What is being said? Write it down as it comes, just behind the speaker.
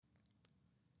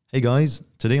Hey guys,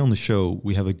 today on the show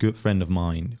we have a good friend of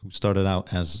mine who started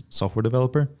out as software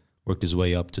developer, worked his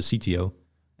way up to CTO,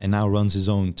 and now runs his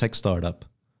own tech startup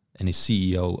and is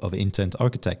CEO of Intent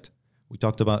Architect. We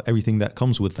talked about everything that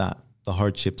comes with that, the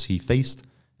hardships he faced,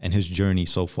 and his journey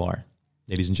so far.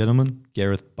 Ladies and gentlemen,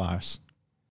 Gareth Baars.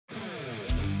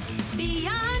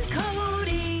 Beyond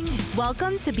Coding.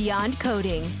 Welcome to Beyond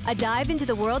Coding, a dive into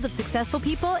the world of successful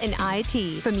people in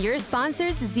IT. From your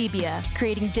sponsors, Zebia,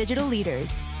 creating digital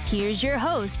leaders. Here's your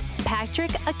host,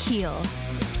 Patrick Akil.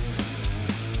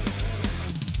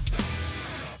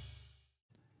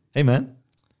 Hey man.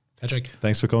 Patrick.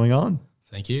 Thanks for coming on.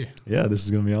 Thank you. Yeah, this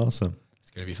is going to be awesome.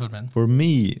 It's going to be fun, man. For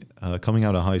me, coming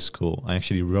out of high school, I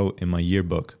actually wrote in my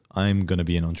yearbook, I'm going to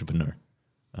be an entrepreneur.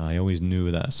 I always knew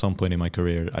that at some point in my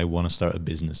career, I want to start a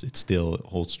business. It still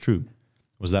holds true.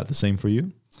 Was that the same for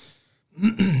you?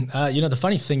 The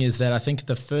funny thing is that I think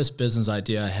the first business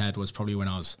idea I had was probably when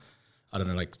I was,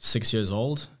 like 6 years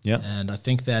old. Yeah. And I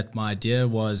think that my idea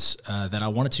was that I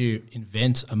wanted to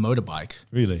invent a motorbike.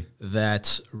 Really?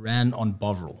 That ran on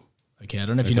Bovril. Okay, I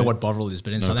don't know if you know what Bovril is,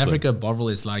 but in South Africa, Bovril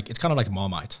is it's kind of like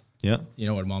Marmite. Yeah. You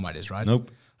know what Marmite is, right?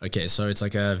 Nope. Okay, so it's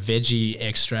like a veggie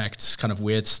extract kind of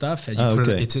weird stuff. And you put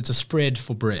it, it's a spread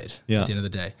for bread at the end of the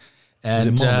day.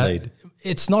 And, is it marmalade?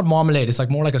 It's not marmalade. It's like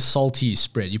more like a salty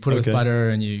spread. You put it with butter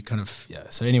and you kind of,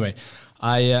 So anyway,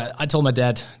 I told my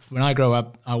dad, when I grow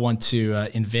up, I want to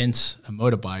invent a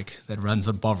motorbike that runs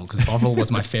on Bovril because Bovril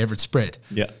was my favorite spread.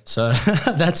 Yeah. So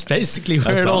that's basically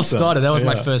where it all started. That was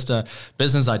my first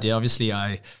business idea. Obviously,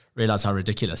 I realize how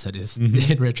ridiculous that is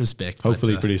in retrospect.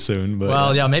 Hopefully pretty soon.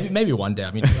 But maybe one day.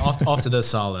 I mean, after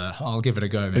this, I'll give it a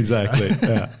go. Maybe, exactly. Right?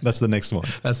 Yeah, that's the next one.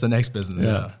 That's the next business.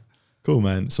 Yeah. Cool,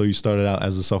 man. So you started out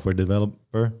as a software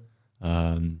developer,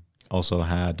 also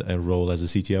had a role as a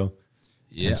CTO.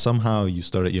 Yeah. And somehow you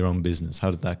started your own business.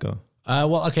 How did that go?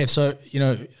 So,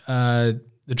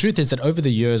 the truth is that over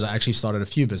the years, I actually started a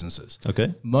few businesses.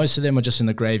 Okay. Most of them are just in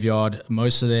the graveyard.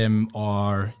 Most of them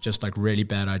are just like really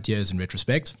bad ideas in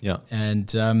retrospect. Yeah.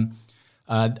 And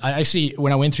I actually,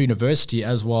 when I went through university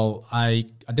as well, I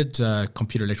did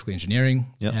computer electrical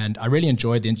engineering, and I really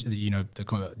enjoyed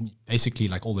basically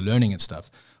like all the learning and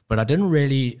stuff. But I didn't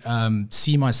really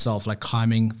see myself like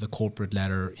climbing the corporate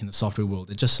ladder in the software world.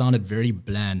 It just sounded very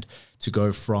bland to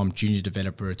go from junior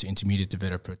developer to intermediate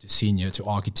developer to senior to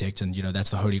architect, and that's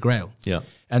the holy grail. Yeah.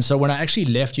 And so when I actually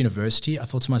left university, I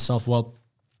thought to myself, well,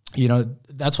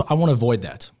 that's what I want to avoid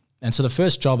that. And so the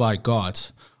first job I got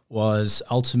was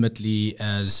ultimately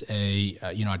as I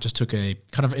just took a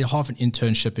kind of half an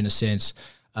internship in a sense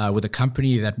with a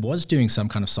company that was doing some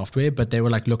kind of software, but they were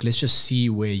like, look, let's just see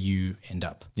where you end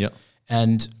up. Yeah.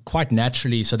 And quite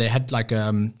naturally, so they had like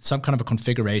some kind of a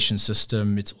configuration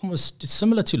system. It's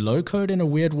similar to low code in a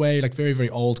weird way, like very, very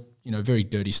old, very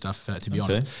dirty stuff, to be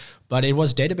honest. But it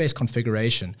was database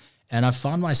configuration. And I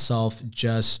found myself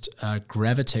just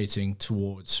gravitating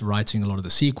towards writing a lot of the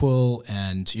SQL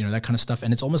and, that kind of stuff.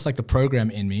 And it's almost like the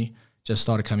program in me just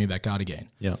started coming back out again.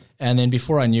 Yeah. And then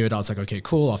before I knew it, I was like, okay,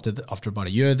 cool. After about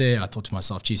a year there, I thought to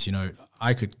myself, geez,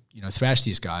 I could, thrash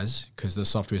these guys because the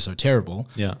software is so terrible.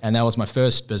 Yeah. And that was my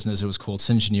first business. It was called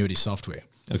Syngenuity Software.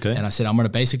 Okay. And I said, I'm going to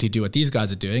basically do what these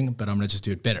guys are doing, but I'm going to just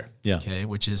do it better. Yeah. Okay.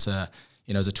 Which is,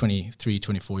 as a 23,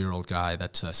 24-year-old guy,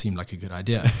 that seemed like a good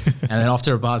idea. And then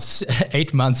after about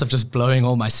 8 months of just blowing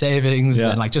all my savings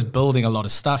and like just building a lot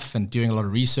of stuff and doing a lot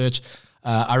of research,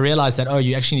 I realized that,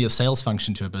 you actually need a sales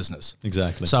function to a business.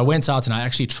 Exactly. So I went out and I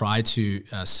actually tried to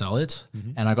sell it.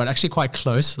 And I got actually quite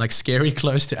close, like scary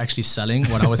close to actually selling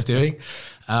what I was doing.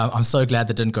 I'm so glad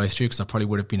that didn't go through because I probably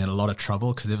would have been in a lot of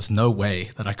trouble because there was no way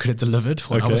that I could have delivered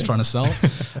what I was trying to sell.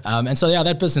 And so,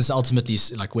 that business ultimately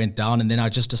went down. And then I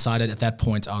just decided at that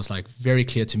point, I was like very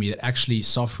clear to me that actually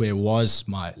software was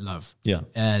my love. Yeah.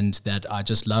 And that I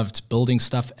just loved building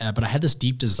stuff. But I had this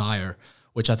deep desire,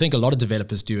 which I think a lot of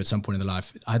developers do at some point in their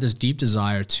life. I had this deep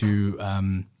desire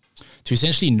to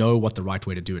essentially know what the right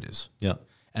way to do it is. Yeah.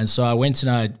 And so I went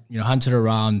and I hunted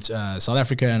around South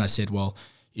Africa and I said, well,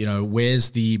 where's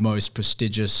the most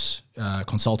prestigious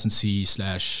consultancy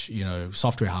 /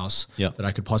 software house that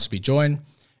I could possibly join?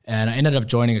 And I ended up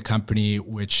joining a company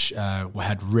which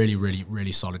had really, really,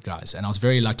 really solid guys. And I was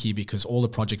very lucky because all the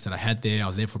projects that I had there, I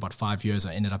was there for about 5 years.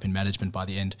 I ended up in management by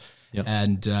the end. Yep.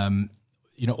 And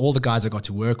all the guys I got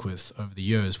to work with over the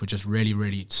years were just really,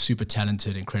 really super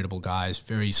talented, incredible guys,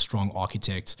 very strong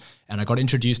architects. And I got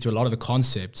introduced to a lot of the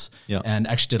concepts and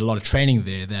actually did a lot of training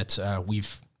there that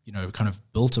we've, kind of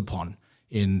built upon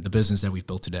in the business that we've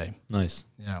built today. Nice.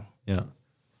 Yeah. Yeah.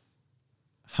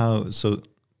 So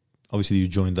obviously you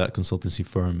joined that consultancy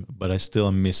firm, but I still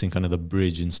am missing kind of the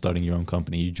bridge in starting your own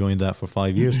company. You joined that for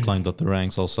 5 years, climbed up the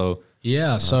ranks also.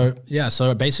 Yeah. So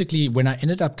basically when I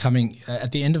ended up coming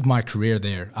at the end of my career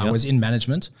there, I was in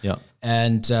management. Yeah.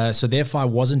 And so therefore I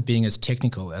wasn't being as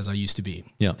technical as I used to be.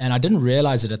 Yeah. And I didn't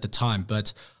realize it at the time,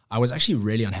 but I was actually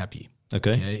really unhappy.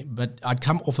 Okay. But I'd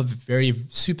come off of a very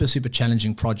super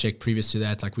challenging project previous to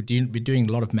that. Like we're doing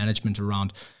a lot of management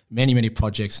around many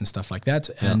projects and stuff like that.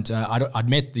 Yeah. And I'd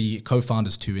met the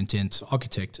co-founders to Intent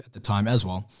Architect at the time as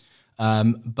well.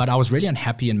 But I was really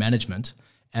unhappy in management.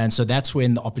 And so that's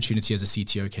when the opportunity as a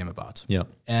CTO came about. Yeah.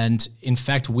 And in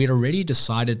fact, we'd already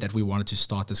decided that we wanted to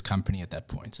start this company at that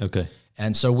point. Okay.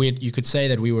 And so you could say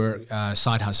that we were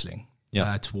side hustling.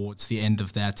 Yeah. Towards the end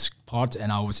of that part.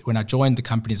 And when I joined the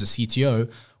company as a CTO,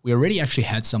 we already actually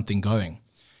had something going.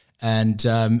 And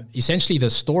essentially the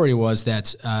story was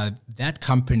that that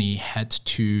company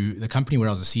the company where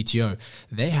I was a CTO,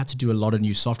 they had to do a lot of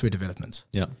new software development.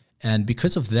 Yeah. And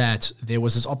because of that, there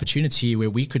was this opportunity where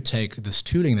we could take this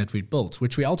tooling that we'd built,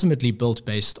 which we ultimately built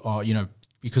based on,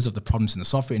 because of the problems in the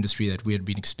software industry that we had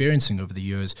been experiencing over the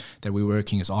years that we were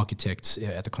working as architects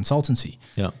at the consultancy.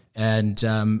 Yeah. And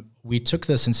we took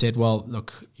this and said, well,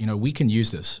 look, we can use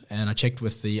this. And I checked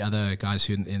with the other guys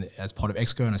who as part of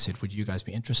Exco, and I said, would you guys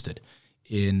be interested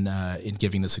in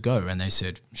giving this a go? And they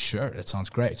said, sure, that sounds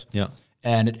great. Yeah.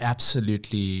 And it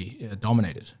absolutely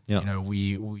dominated. Yeah.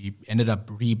 We ended up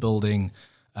rebuilding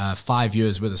 5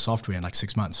 years worth of software in like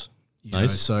 6 months.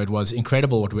 Nice. So it was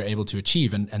incredible what we were able to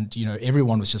achieve, and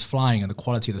everyone was just flying, and the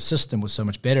quality of the system was so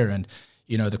much better, and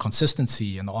the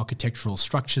consistency and the architectural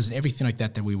structures and everything like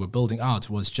that we were building out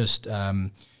was just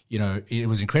it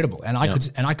was incredible, and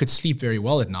I could sleep very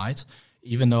well at night,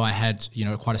 even though I had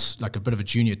quite a bit of a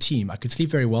junior team. I could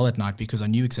sleep very well at night because I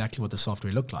knew exactly what the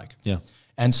software looked like. Yeah.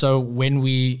 And so when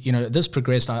we this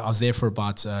progressed, I was there for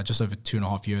about just over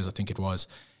 2.5 years, I think it was.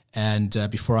 And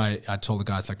before I told the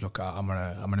guys, like, look, I'm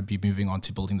gonna be moving on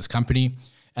to building this company,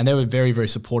 and they were very, very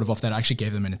supportive of that. I actually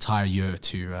gave them an entire year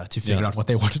to figure out what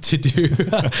they wanted to do.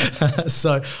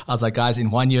 So I was like, guys,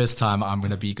 in 1 year's time, I'm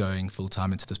going to be going full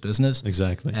time into this business.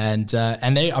 Exactly. And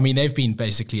they've been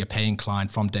basically a paying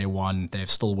client from day one. They're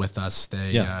still with us.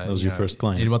 That was your first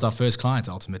client. It was our first client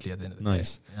ultimately at the end of the day.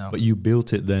 Nice. Yeah. But you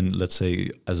built it then, let's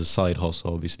say, as a side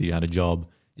hustle. Obviously, you had a job.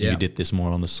 Yeah. You did this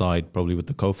more on the side, probably with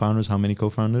the co-founders. How many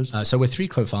co-founders? So we're 3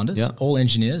 co-founders, all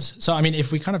engineers. So I mean,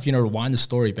 if we kind of rewind the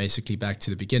story basically back to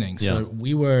the beginning. So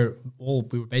we were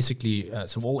basically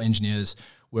all engineers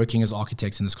working as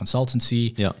architects in this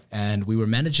consultancy. Yeah. And we were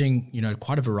managing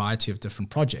quite a variety of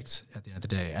different projects at the end of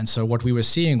the day. And so what we were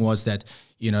seeing was that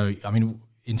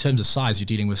in terms of size, you're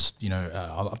dealing with,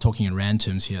 I'm talking in rand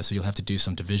terms here, so you'll have to do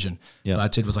some division. Yeah.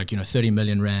 But it was like, 30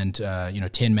 million rand,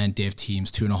 10-man dev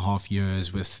teams, 2.5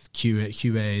 years with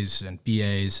QAs and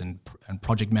BAs and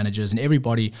project managers and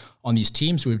everybody on these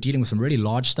teams. We were dealing with some really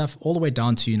large stuff all the way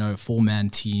down to, 4-man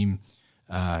team,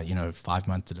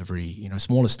 5-month delivery,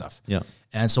 smaller stuff. Yeah.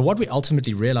 And so what we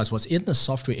ultimately realized was in the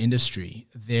software industry,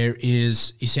 there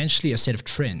is essentially a set of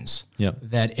trends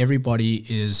that everybody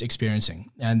is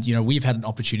experiencing. And, we've had an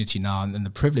opportunity now and the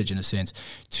privilege in a sense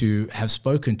to have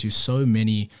spoken to so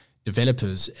many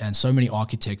developers and so many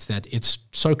architects that it's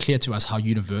so clear to us how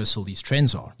universal these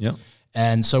trends are. Yeah.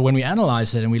 And so when we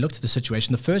analyzed it and we looked at the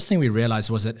situation, the first thing we realized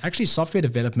was that actually software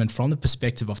development from the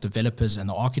perspective of developers and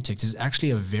the architects is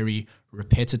actually a very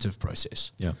repetitive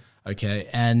process. Yeah. Okay.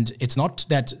 And it's not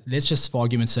that, let's just for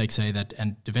argument's sake say that,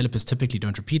 and developers typically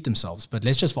don't repeat themselves, but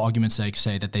let's just for argument's sake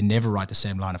say that they never write the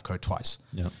same line of code twice.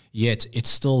 Yeah. Yet it's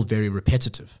still very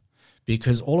repetitive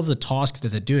because all of the tasks that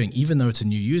they're doing, even though it's a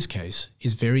new use case,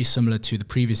 is very similar to the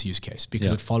previous use case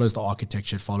because it follows the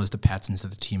architecture, it follows the patterns that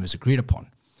the team has agreed upon.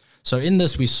 So in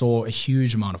this, we saw a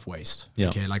huge amount of waste. Yeah.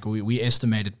 Okay, like we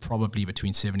estimated probably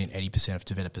between 70 and 80% of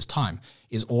developers' time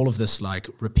is all of this like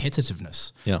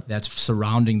repetitiveness that's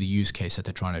surrounding the use case that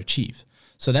they're trying to achieve.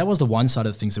 So that was the one side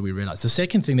of the things that we realized. The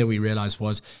second thing that we realized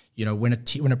was,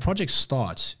 when a project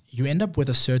starts, you end up with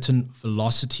a certain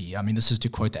velocity. I mean, this is to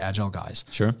quote the Agile guys.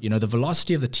 Sure. The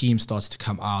velocity of the team starts to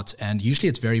come out, and usually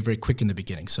it's very, very quick in the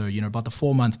beginning. So, about the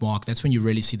 4-month mark, that's when you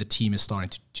really see the team is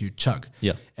starting to chug.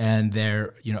 Yeah. And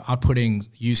they're, outputting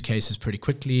use cases pretty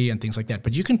quickly and things like that.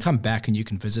 But you can come back and you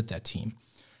can visit that team,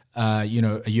 a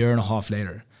year and a half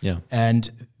later. Yeah.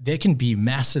 And there can be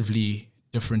massively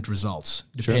different results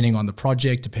depending on the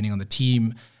project, depending on the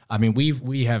team. I mean,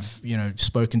 we have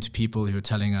spoken to people who are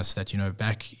telling us that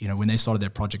back when they started their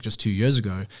project just 2 years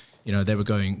ago, They were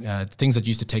going, things that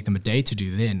used to take them a day to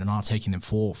do then are now taking them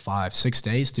 4, 5, 6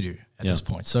 days to do at this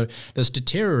point. So this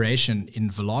deterioration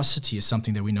in velocity is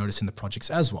something that we notice in the projects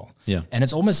as well. Yeah. And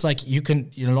it's almost like you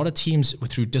can, a lot of teams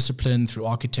through discipline, through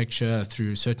architecture,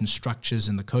 through certain structures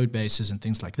in the code bases and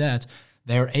things like that,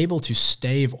 they're able to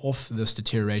stave off this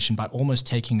deterioration by almost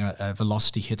taking a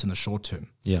velocity hit in the short term.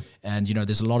 Yeah. And,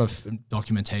 there's a lot of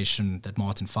documentation that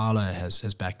Martin Fowler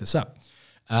has backed this up.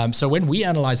 So when we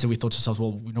analyzed it, we thought to ourselves,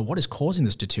 well, what is causing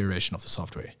this deterioration of the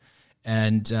software?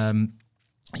 And,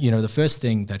 the first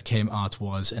thing that came out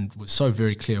was so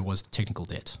very clear was technical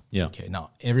debt. Yeah. Okay.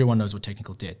 Now, everyone knows what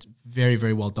technical debt, very,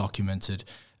 very well documented.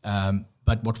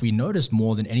 But what we noticed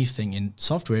more than anything in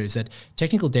software is that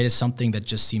technical debt is something that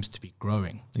just seems to be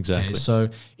growing. Exactly. Okay? So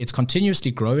it's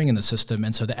continuously growing in the system.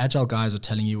 And so the agile guys are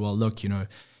telling you, well, look,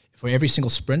 for every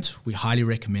single sprint, we highly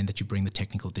recommend that you bring the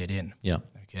technical debt in. Yeah.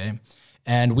 Okay.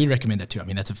 And we recommend that too. I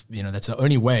mean, that's the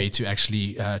only way to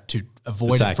actually to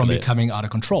avoid it from becoming out of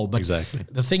control. But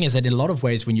the thing is that in a lot of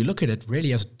ways, when you look at it,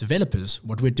 really as developers,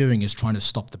 what we're doing is trying to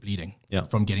stop the bleeding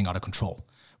from getting out of control.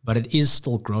 But it is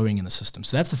still growing in the system.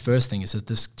 So that's the first thing, is that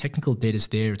this technical debt is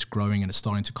there, it's growing, and it's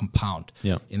starting to compound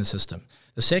in the system.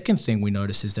 The second thing we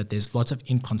notice is that there's lots of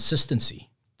inconsistency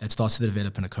that starts to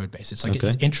develop in a code base. It's like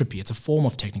it's entropy. It's a form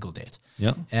of technical debt.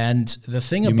 Yeah. And the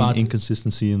thing you about mean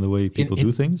inconsistency in the way people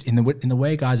do things, in the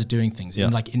way guys are doing things,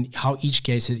 and like in how each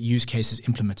use case is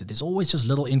implemented. There's always just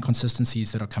little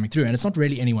inconsistencies that are coming through, and it's not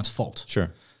really anyone's fault.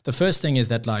 Sure. The first thing is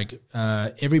that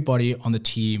everybody on the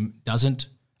team doesn't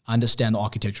understand the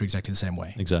architecture exactly the same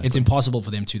way. Exactly. It's impossible for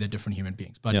them to. They're different human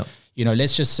beings. But,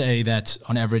 let's just say that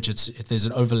on average, if there's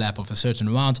an overlap of a certain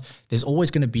amount, there's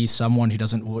always going to be someone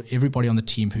everybody on the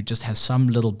team who just has some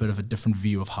little bit of a different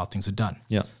view of how things are done.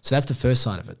 Yeah. So that's the first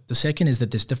side of it. The second is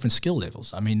that there's different skill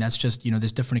levels. I mean, that's just,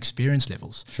 there's different experience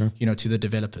levels, to the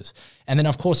developers. And then,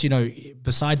 of course,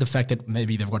 besides the fact that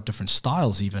maybe they've got different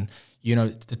styles even,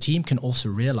 the team can also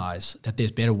realize that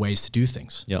there's better ways to do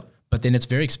things. Yeah. But then it's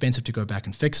very expensive to go back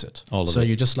and fix it. So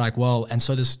you're just like, well, and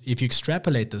so if you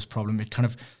extrapolate this problem, it kind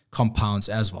of compounds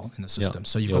as well in the system.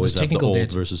 So you've got this technical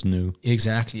debt versus new.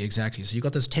 Exactly. So you've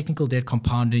got this technical debt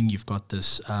compounding. You've got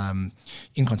this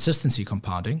inconsistency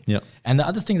compounding. Yeah. And the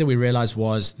other thing that we realized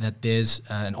was that there's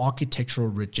an architectural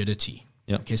rigidity.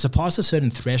 Yeah. Okay, so past a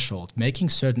certain threshold, making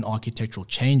certain architectural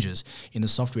changes in the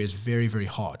software is very, very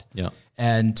hard. Yeah.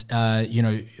 And,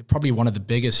 probably one of the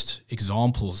biggest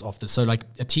examples of this. So like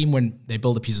a team, when they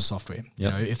build a piece of software,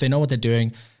 if they know what they're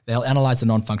doing, they'll analyze the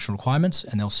non-functional requirements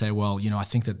and they'll say, well, I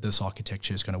think that this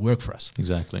architecture is going to work for us.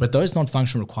 Exactly. But those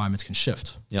non-functional requirements can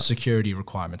shift. Yep. Security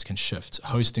requirements can shift.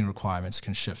 Hosting requirements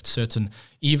can shift. Certain,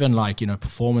 even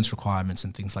performance requirements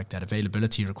and things like that,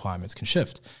 availability requirements can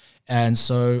shift. And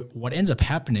so what ends up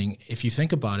happening, if you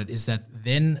think about it, is that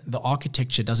then the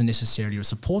architecture doesn't necessarily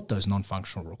support those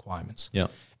non-functional requirements. Yeah.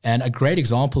 And a great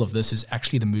example of this is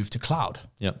actually the move to cloud.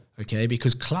 Yeah. Okay,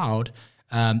 because cloud,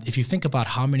 if you think about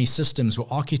how many systems were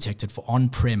architected for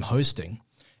on-prem hosting,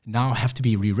 now have to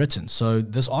be rewritten. So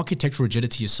this architectural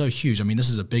rigidity is so huge. I mean, this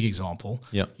is a big example.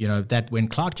 Yeah. That when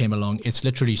cloud came along, it's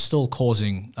literally still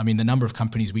causing, the number of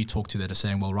companies we talk to that are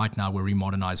saying, well, right now we're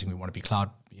remodernizing, we want to be cloud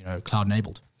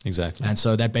enabled. Exactly. And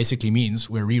so that basically means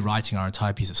we're rewriting our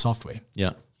entire piece of software.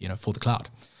 Yeah. For the cloud.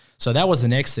 So that was the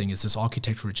next thing, is this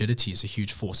architectural rigidity is a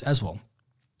huge force as well.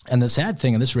 And the sad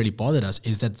thing, and this really bothered us,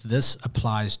 is that this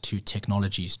applies to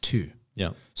technologies too.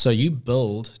 Yeah. So you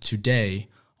build today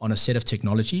on a set of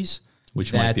technologies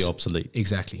which might be obsolete.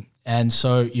 Exactly. And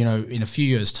so, in a few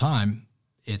years' time,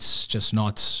 it's just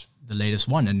not the latest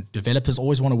one. And developers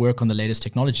always want to work on the latest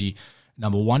technology.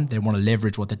 Number one, they want to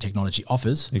leverage what the technology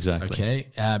offers. Exactly.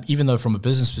 Okay. Even though from a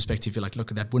business perspective, you're like,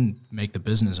 look, that wouldn't make the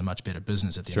business a much better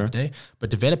business at the end of the day. But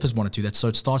developers want to do that. So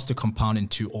it starts to compound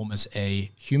into almost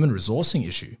a human resourcing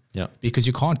issue. Yeah. Because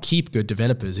you can't keep good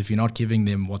developers if you're not giving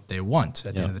them what they want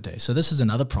at the end of the day. So this is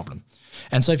another problem.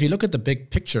 And so if you look at the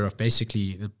big picture of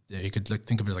basically, you could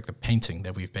think of it as like the painting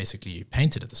that we've basically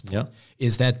painted at this point,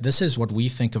 is that this is what we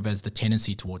think of as the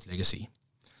tendency towards legacy.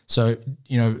 So,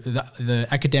 the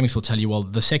academics will tell you, well,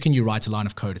 the second you write a line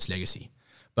of code, it's legacy.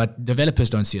 But developers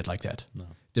don't see it like that. No.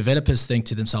 Developers think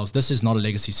to themselves, this is not a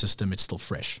legacy system, it's still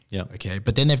fresh. Yeah. Okay.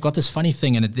 But then they've got this funny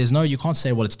thing, and you can't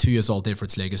say, well, it's 2 years old, therefore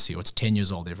it's legacy, or it's 10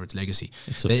 years old, therefore it's legacy.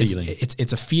 It's a feeling.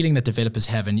 It's a feeling that developers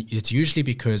have, and it's usually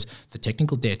because the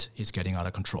technical debt is getting out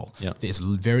of control. Yeah. It's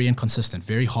very inconsistent,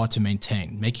 very hard to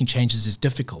maintain. Making changes is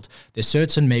difficult. There's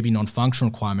certain maybe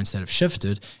non-functional requirements that have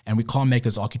shifted, and we can't make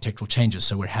those architectural changes,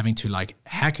 so we're having to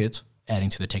hack it, adding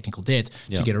to the technical debt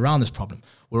to get around this problem.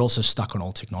 We're also stuck on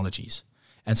old technologies.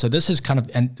 And so this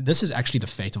is actually the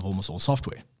fate of almost all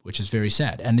software, which is very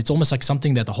sad. And it's almost like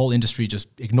something that the whole industry just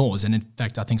ignores. And in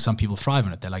fact, I think some people thrive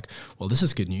on it. They're like, well, this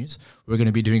is good news. We're going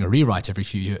to be doing a rewrite every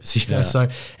few years. You know? So,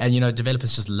 and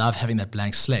developers just love having that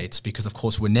blank slate because of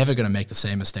course we're never going to make the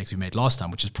same mistakes we made last time,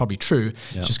 which is probably true.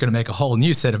 Yeah. Just going to make a whole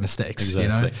new set of mistakes,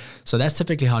 exactly. So that's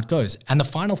typically how it goes. And the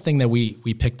final thing that we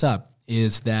picked up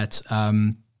is that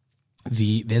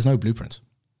there's no blueprint.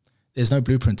 There's no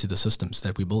blueprint to the systems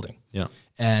that we're building. Yeah.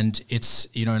 And it's,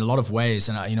 in a lot of ways,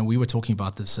 and, we were talking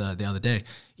about this the other day,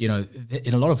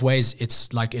 in a lot of ways,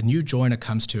 it's like a new joiner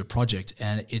comes to a project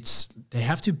and they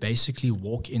have to basically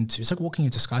it's like walking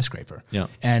into a skyscraper. Yeah.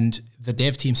 And the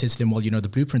dev team says to them, well, the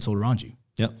blueprint's all around you.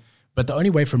 Yeah. But the only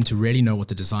way for him to really know what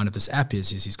the design of this app is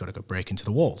he's got to go break into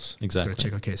the walls. Exactly. He's got to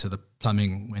check, okay, so the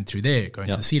plumbing went through there, go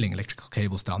into the ceiling, electrical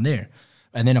cables down there.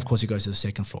 And then, of course, he goes to the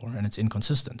second floor and it's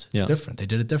inconsistent. It's different. They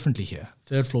did it differently here.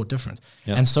 Third floor, different.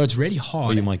 Yeah. And so it's really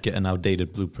hard. Or you might get an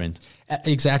outdated blueprint.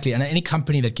 Exactly. And any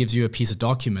company that gives you a piece of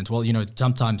document, well,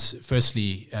 sometimes,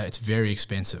 firstly, it's very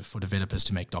expensive for developers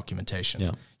to make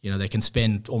documentation. Yeah. They can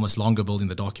spend almost longer building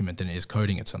the document than it is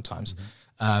coding it sometimes.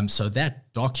 Mm-hmm. So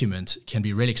that document can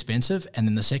be really expensive. And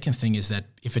then the second thing is that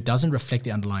if it doesn't reflect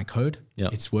the underlying code,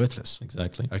 it's worthless.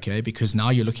 Exactly. Okay, because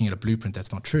now you're looking at a blueprint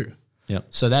that's not true. Yeah.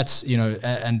 So that's,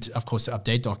 and of course, to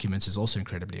update documents is also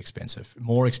incredibly expensive,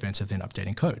 more expensive than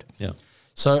updating code. Yeah.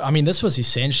 So, this was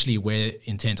essentially where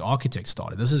Intent Architect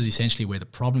started. This is essentially where the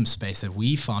problem space that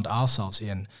we found ourselves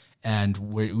in. And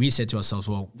we said to ourselves,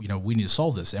 well, we need to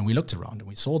solve this. And we looked around and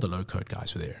we saw the low code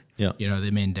guys were there. Yeah.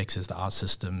 The Mendexes, the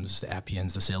OutSystems, the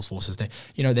Appians, the Salesforces,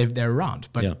 they're around.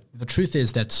 But the truth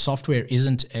is that software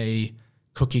isn't a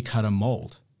cookie cutter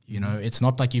mold. It's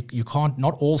not like you can't,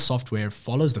 not all software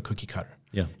follows the cookie cutter.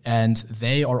 Yeah. And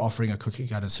they are offering a cookie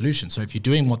cutter solution. So if you're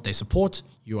doing what they support,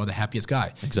 you are the happiest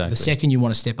guy. Exactly. The second you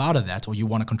want to step out of that, or you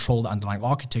want to control the underlying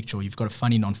architecture, or you've got a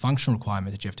funny non-functional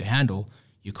requirement that you have to handle,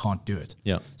 you can't do it.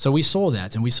 Yeah. So we saw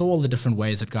that, and we saw all the different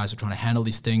ways that guys were trying to handle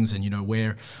these things, and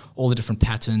where all the different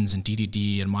patterns and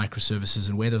DDD and microservices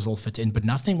and where those all fit in, but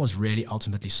nothing was really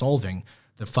ultimately solving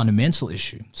the fundamental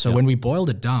issue. So when we boiled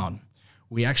it down,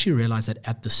 we actually realized that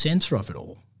at the center of it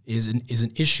all is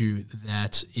an issue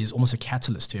that is almost a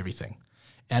catalyst to everything.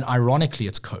 And ironically,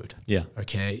 it's code. Yeah.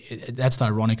 Okay. That's the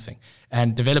ironic thing.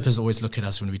 And developers always look at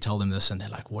us when we tell them this and they're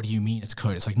like, what do you mean it's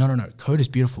code? It's like, no. Code is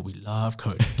beautiful. We love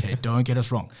code. Okay. Don't get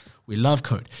us wrong. We love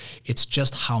code. It's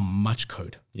just how much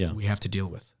code we have to deal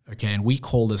with. Okay. And we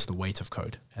call this the weight of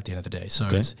code at the end of the day. So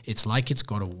it's like it's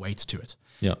got a weight to it.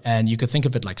 Yeah. And you could think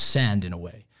of it like sand in a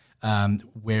way.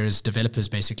 Whereas developers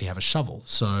basically have a shovel.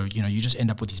 So, you just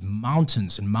end up with these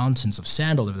mountains and mountains of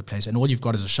sand all over the place, and all you've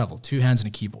got is a shovel, 2 hands and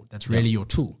a keyboard. That's really your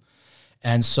tool.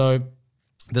 And so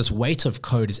this weight of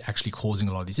code is actually causing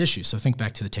a lot of these issues. So think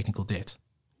back to the technical debt.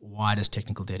 Why does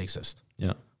technical debt exist?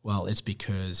 Yeah. Well, it's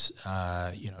because,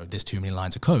 there's too many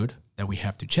lines of code that we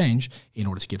have to change in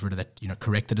order to get rid of that,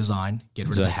 correct the design, get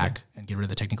rid of the hack, and get rid of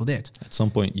the technical debt. At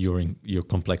some point, your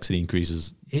complexity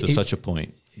increases to such a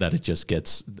point that it just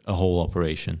gets a whole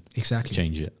operation. Exactly.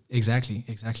 Change it. Exactly.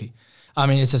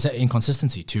 It's just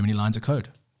inconsistency, too many lines of code.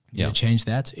 You change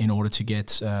that in order to get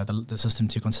the system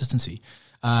to consistency.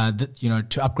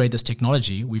 To upgrade this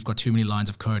technology, we've got too many lines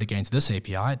of code against this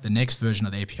API. The next version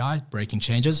of the API, breaking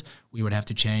changes, we would have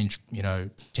to change,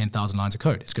 10,000 lines of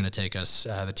code. It's going to take us,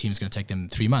 the team is going to take them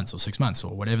 3 months or 6 months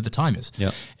or whatever the time is.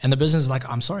 Yeah. And the business is like,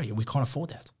 I'm sorry, we can't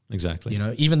afford that. Exactly.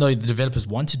 Even though the developers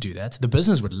want to do that, the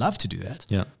business would love to do that.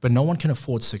 Yeah. But no one can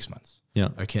afford 6 months. Yeah.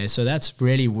 Okay. So that's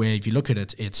really where, if you look at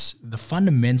it, it's the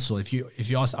fundamental. If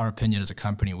you ask our opinion as a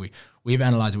company, we've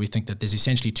analyzed it. We think that there's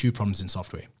essentially 2 problems in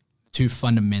software, 2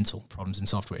 fundamental problems in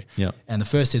software. Yeah. And the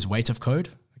first is weight of code.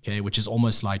 Okay, which is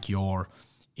almost like your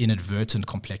inadvertent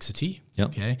complexity. Yeah.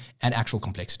 Okay, and actual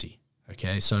complexity.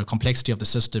 Okay, so complexity of the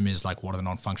system is like, what are the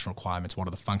non-functional requirements? What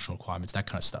are the functional requirements? That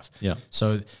kind of stuff. Yeah.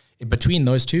 So between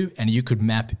those two, and you could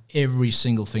map every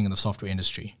single thing in the software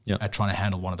industry at trying to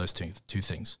handle one of those two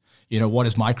things. What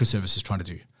is microservices trying to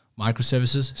do?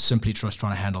 Microservices simply trying to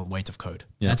handle weight of code.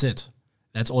 Yeah. That's it.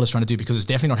 That's all it's trying to do, because it's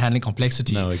definitely not handling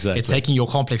complexity. No, exactly. It's taking your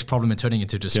complex problem and turning it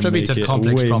into a distributed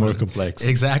complex problem. More complex.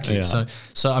 Exactly. Yeah.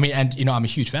 So I'm a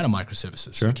huge fan of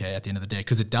microservices. Sure. Okay, at the end of the day,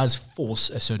 because it does force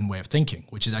a certain way of thinking,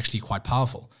 which is actually quite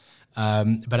powerful.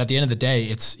 But at the end of the day,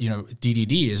 it's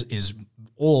DDD is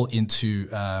all into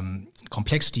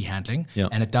complexity handling,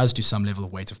 and it does do some level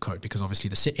of weight of code, because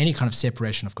obviously any kind of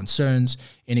separation of concerns,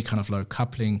 any kind of low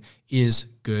coupling is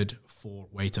good for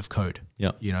weight of code.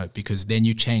 Yeah. Because then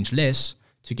you change less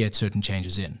to get certain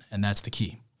changes in, and that's the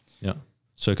key. Yeah.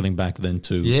 Circling back then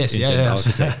to Intent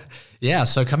Architect. Yeah,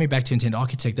 so coming back to Intent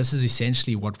Architect, this is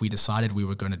essentially what we decided we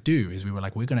were going to do, is we were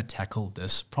like, we're going to tackle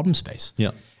this problem space.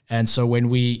 Yeah. And so when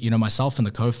we, myself and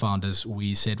the co-founders,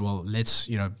 we said, well, let's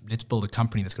build a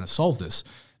company that's going to solve this.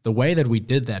 The way that we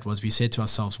did that was we said to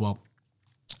ourselves, well,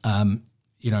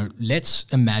 let's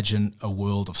imagine a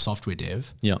world of software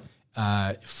dev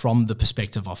from the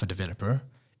perspective of a developer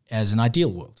as an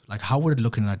ideal world. Like, how would it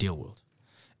look in an ideal world?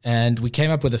 And we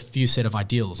came up with a few set of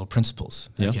ideals or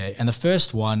principles. Okay. And the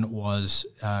first one was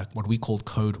what we called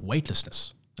code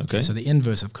weightlessness. Okay. So the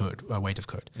inverse of code, weight of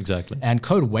code. Exactly. And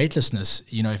code weightlessness,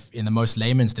 if in the most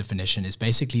layman's definition, is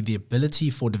basically the ability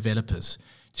for developers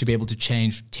to be able to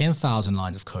change 10,000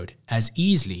 lines of code as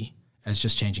easily as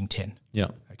just changing 10. Yeah.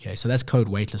 Okay. So that's code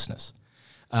weightlessness.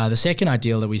 The second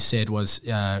ideal that we said was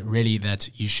really that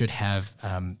you should have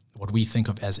what we think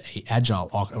of as a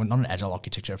not an agile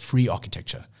architecture, a free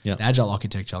architecture. Yeah. An agile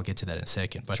architecture, I'll get to that in a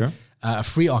second. But sure. A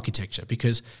free architecture,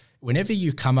 because whenever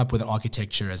you come up with an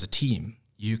architecture as a team,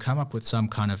 you come up with some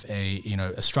kind of a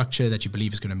structure that you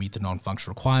believe is going to meet the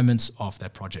non-functional requirements of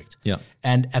that project. Yeah.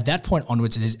 And at that point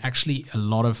onwards, there's actually a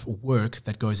lot of work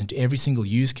that goes into every single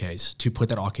use case to put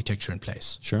that architecture in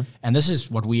place. Sure. And this is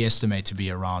what we estimate to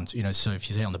be around, so if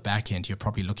you say on the back end, you're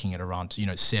probably looking at around,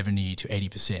 70 to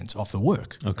 80% of the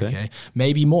work. Okay.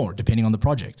 Maybe more, depending on the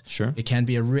project. Sure. It can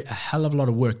be a hell of a lot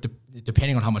of work,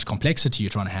 depending on how much complexity you're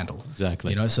trying to handle.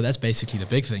 Exactly. So that's basically the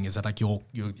big thing, is that like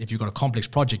if you've got a complex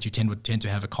project, you tend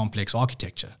to have a complex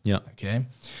architecture. Yeah. Okay.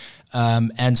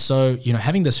 And so,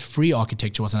 having this free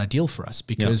architecture was an ideal for us,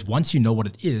 because once you know what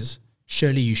it is,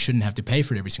 surely you shouldn't have to pay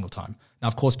for it every single time. Now,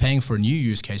 of course, paying for a new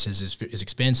use case is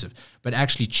expensive, but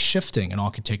actually shifting an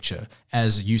architecture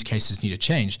as use cases need to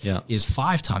change is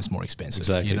 5 times more expensive.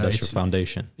 Exactly. That's your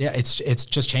foundation. Yeah. It's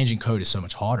just changing code is so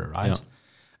much harder, right?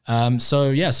 Yeah.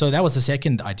 So that was the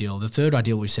second ideal. The third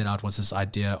ideal we set out was this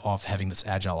idea of having this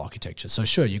agile architecture. So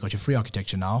sure, you got your free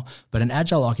architecture now, but an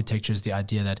agile architecture is the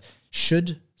idea that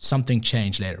should something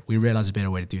change later, we realize a better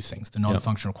way to do things. The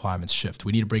non-functional requirements shift.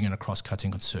 We need to bring in a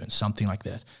cross-cutting concern, something like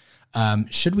that.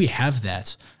 Should we have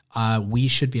that, we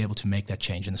should be able to make that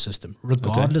change in the system,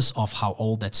 regardless of how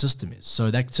old that system is. So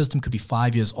that system could be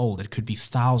 5 years old. It could be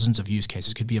thousands of use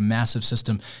cases. It could be a massive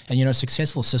system. And,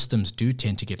 successful systems do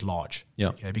tend to get large. Yeah.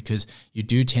 Okay, because you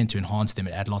do tend to enhance them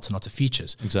and add lots and lots of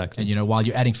features. Exactly. And, while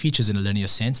you're adding features in a linear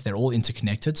sense, they're all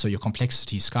interconnected. So your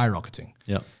complexity is skyrocketing.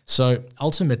 Yeah. So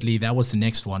ultimately, that was the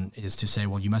next one, is to say,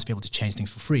 well, you must be able to change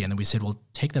things for free. And then we said, well,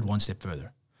 take that one step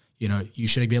further. You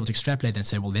should be able to extrapolate and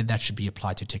say, well, then that should be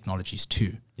applied to technologies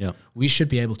too. Yeah. We should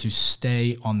be able to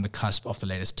stay on the cusp of the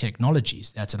latest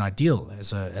technologies. That's an ideal.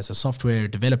 As a software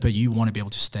developer, you want to be able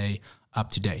to stay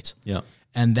up to date. Yeah.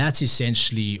 And that's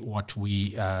essentially what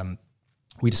we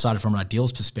decided from an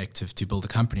ideals perspective to build a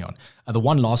company on. The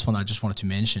one last one that I just wanted to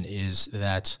mention is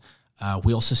that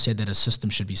we also said that a system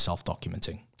should be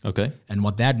self-documenting. Okay. And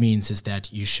what that means is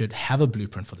that you should have a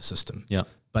blueprint for the system. Yeah.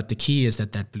 But the key is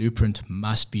that blueprint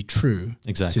must be true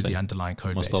exactly. to the underlying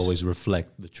code must base. always reflect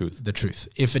the truth. The truth.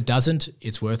 If it doesn't,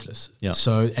 it's worthless. Yeah.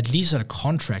 So at least at a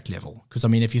contract level, because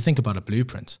if you think about a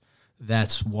blueprint,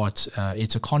 that's what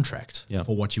it's a contract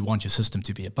for what you want your system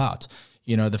to be about.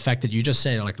 The fact that you just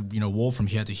say wall from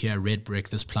here to here, red brick,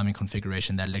 this plumbing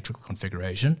configuration, that electrical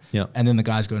configuration, and then the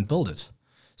guys go and build it.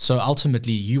 So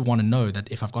ultimately, you want to know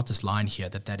that if I've got this line here,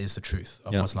 that is the truth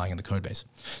of what's lying in the code base.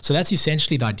 So that's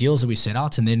essentially the ideals that we set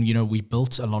out, and then we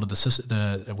built a lot of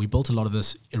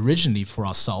this originally for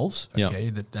ourselves. Okay,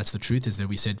 that's the truth. Is that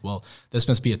we said, well, this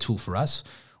must be a tool for us.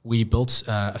 We built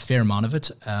a fair amount of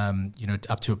it,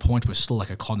 up to a point where still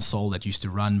like a console that used to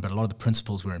run, but a lot of the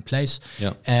principles were in place.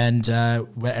 Yeah. And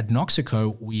at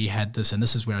Noxico, we had this, and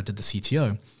this is where I did the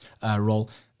CTO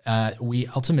role. We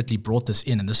ultimately brought this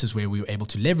in, and this is where we were able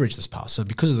to leverage this power. So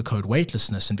because of the code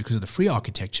weightlessness and because of the free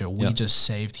architecture, we just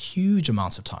saved huge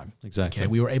amounts of time. Exactly. Okay?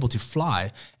 We were able to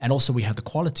fly, and also we had the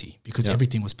quality because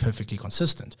everything was perfectly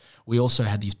consistent. We also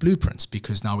had these blueprints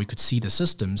because now we could see the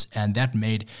systems, and that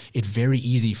made it very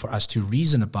easy for us to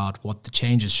reason about what the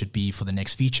changes should be for the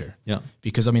next feature. Yeah.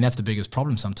 Because, that's the biggest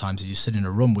problem sometimes is you sit in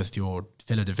a room with your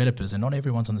fellow developers and not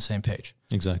everyone's on the same page.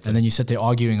 Exactly. And then you sit there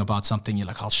arguing about something. You're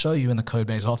like, I'll show you in the code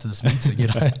base after this meeting,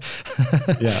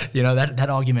 that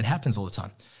argument happens all the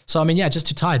time. So, just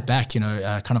to tie it back,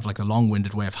 kind of like a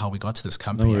long-winded way of how we got to this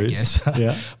company, I guess.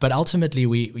 Yeah. But ultimately,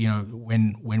 we,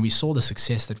 when we saw the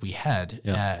success that we had,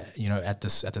 at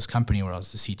this company where I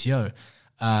was the CTO,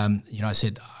 I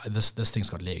said, this thing's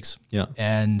got legs. Yeah.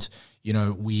 And,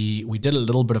 we did a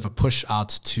little bit of a push out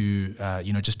to,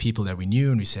 just people that we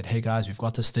knew. And we said, hey guys, we've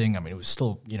got this thing. I mean, it was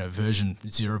still, version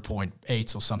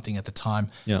 0.8 or something at the time.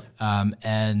 Yeah.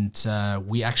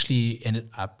 We actually ended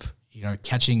up,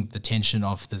 catching the attention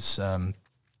of this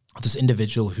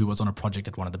individual who was on a project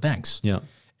at one of the banks. Yeah.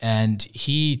 And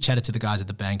he chatted to the guys at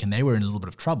the bank, and they were in a little bit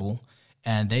of trouble.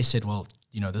 And they said, well,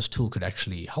 this tool could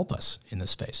actually help us in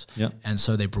this space. Yeah. And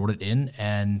so they brought it in,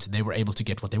 and they were able to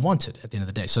get what they wanted at the end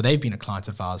of the day. So they've been a client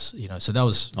of ours, so that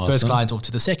was awesome. First client off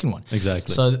to the second one.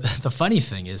 Exactly. So the funny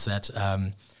thing is that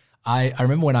I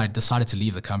remember when I decided to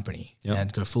leave the company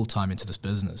and go full-time into this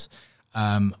business,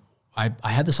 I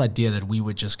had this idea that we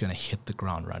were just going to hit the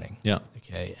ground running. Yeah.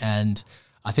 Okay. And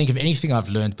I think if anything I've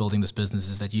learned building this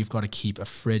business is that you've got to keep a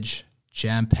fridge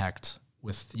jam-packed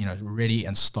with, ready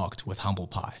and stocked with humble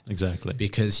pie. Exactly.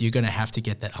 Because you're going to have to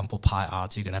get that humble pie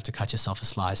out. You're going to have to cut yourself a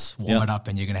slice, warm it up,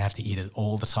 and you're going to have to eat it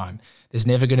all the time. There's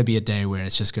never going to be a day where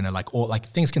it's just going to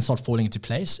things can start falling into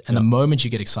place. And the moment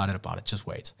you get excited about it, just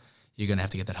wait. You're going to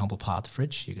have to get that humble pie out the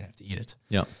fridge. You're going to have to eat it.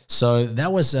 Yeah. So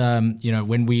that was,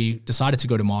 when we decided to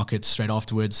go to market straight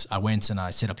afterwards, I went and I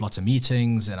set up lots of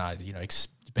meetings, and I,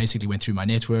 basically went through my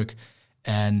network,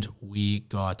 and we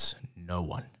got no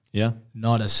one. Yeah.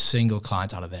 Not a single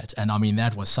client out of that. And I mean,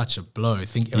 that was such a blow.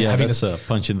 That's a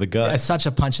punch in the gut. It's such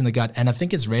a punch in the gut. And I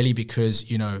think it's really because,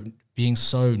 being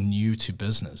so new to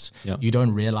business, you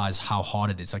don't realize how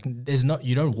hard it is. Like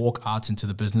you don't walk out into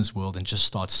the business world and just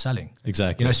start selling.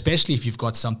 Exactly. Especially if you've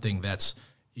got something that's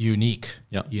unique.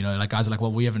 Yeah. Guys are like,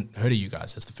 well, we haven't heard of you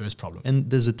guys. That's the first problem. And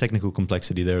there's a technical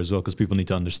complexity there as well, because people need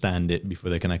to understand it before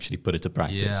they can actually put it to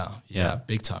practice. Yeah.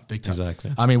 Big time.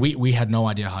 Exactly. I mean, we had no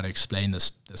idea how to explain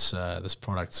this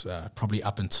product probably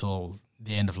up until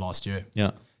the end of last year.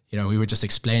 Yeah. We were just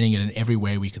explaining it in every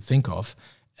way we could think of,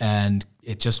 and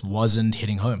it just wasn't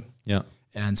hitting home. Yeah.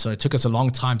 And so it took us a long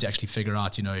time to actually figure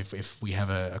out, if we have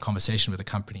a conversation with a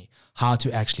company, how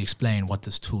to actually explain what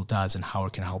this tool does and how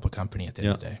it can help a company at the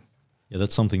end of the day. Yeah,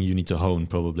 that's something you need to hone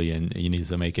probably, and you need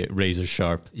to make it razor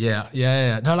sharp.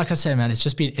 Yeah. No, like I say, man, it's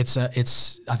just been,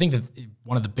 I think that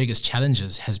one of the biggest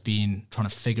challenges has been trying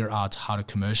to figure out how to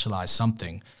commercialize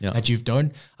something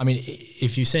that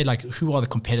if you say like, who are the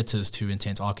competitors to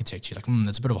Intent Architect? You're like,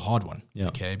 that's a bit of a hard one. Yeah.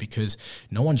 Okay. Because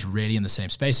no one's really in the same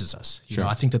space as us. You know,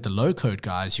 I think that the low code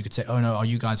guys, you could say, oh no, are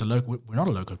you guys we're not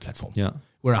a low code platform. Yeah.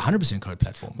 We're a 100% code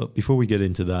platform. But before we get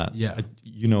into that,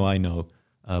 I know,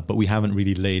 but we haven't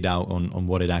really laid out on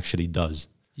what it actually does.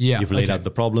 Yeah. You've laid out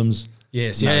the problems.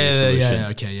 Yes. Yeah.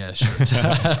 Okay. Yeah.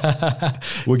 Sure.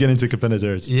 We'll get into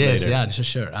competitors. Yes. later. Yeah.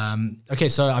 Sure. Okay.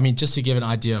 So, just to give an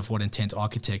idea of what Intent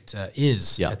Architect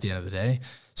is at the end of the day.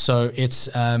 So it's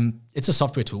a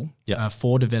software tool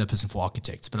for developers and for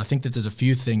architects. But I think that there's a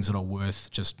few things that are worth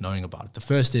just knowing about it. The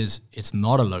first is it's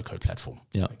not a low code platform.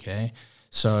 Yeah. Okay.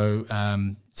 So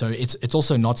it's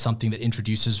also not something that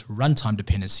introduces runtime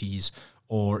dependencies,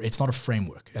 or it's not a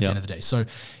framework at the end of the day. So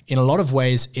in a lot of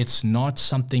ways, it's not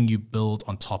something you build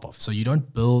on top of. So you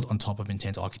don't build on top of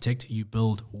Intent Architect, you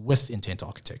build with Intent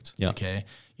Architect. Yeah. Okay.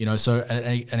 So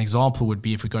an example would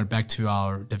be, if we go back to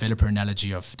our developer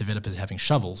analogy of developers having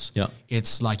shovels,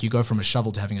 it's like you go from a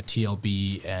shovel to having a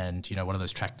TLB and, one of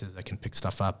those tractors that can pick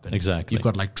stuff up. And exactly. You've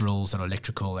got like drills that are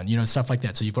electrical and, stuff like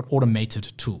that. So you've got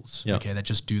automated tools, that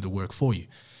just do the work for you.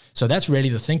 So that's really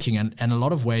the thinking, and a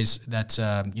lot of ways that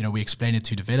we explain it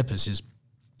to developers is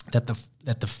that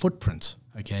the footprint,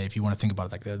 if you want to think about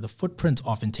it, like the footprint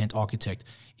of Intent Architect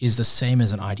is the same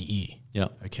as an IDE. Yeah.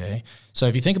 Okay. So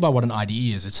if you think about what an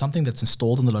IDE is, it's something that's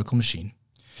installed on the local machine.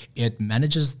 It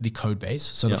manages the code base,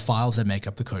 so the files that make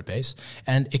up the code base,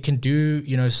 and it can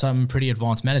do some pretty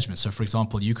advanced management. So for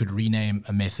example, you could rename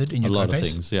a method in your code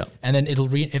base. A lot of things, and then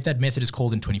if that method is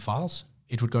called in 20 files,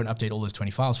 it would go and update all those 20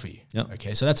 files for you. Yeah.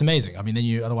 Okay. So that's amazing. I mean,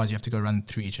 then otherwise you have to go run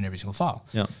through each and every single file.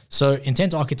 Yeah. So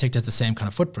Intent Architect has the same kind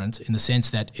of footprint in the sense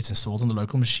that it's installed on the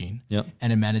local machine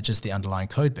and it manages the underlying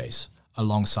code base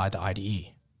alongside the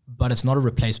IDE, but it's not a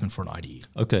replacement for an IDE.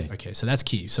 Okay. Okay. So that's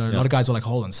key. So a lot of guys are like,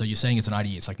 hold on. So you're saying it's an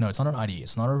IDE. It's like, no, it's not an IDE.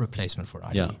 It's not a replacement for an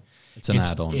IDE. Yeah. It's an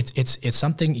add-on. It's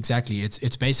something, exactly.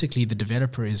 It's basically the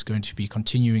developer is going to be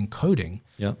continuing coding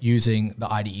using the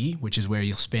IDE, which is where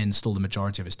he'll spend still the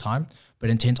majority of his time. But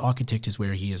Intent Architect is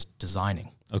where he is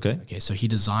designing. Okay. So he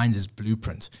designs his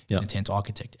blueprint in Intent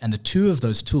Architect. And the two of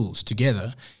those tools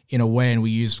together, in a way, and we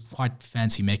use quite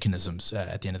fancy mechanisms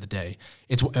at the end of the day.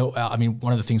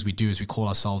 One of the things we do is we call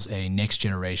ourselves a next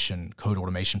generation code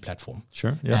automation platform.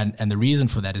 Sure. Yeah. And the reason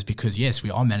for that is because, yes, we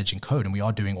are managing code and we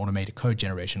are doing automated code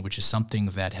generation, which is something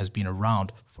that has been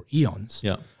around for eons.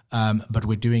 Yeah. But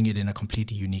we're doing it in a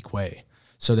completely unique way.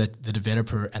 so that the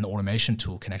developer and the automation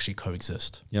tool can actually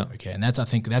coexist. Yeah. Okay. And I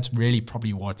think that's really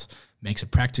probably what makes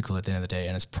it practical at the end of the day.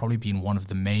 And it's probably been one of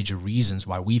the major reasons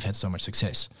why we've had so much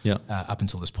success up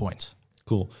until this point.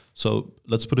 Cool. So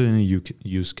let's put it in a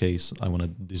use case. I want to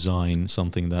design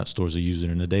something that stores a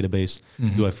user in a database.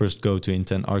 Mm-hmm. Do I first go to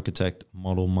Intent Architect,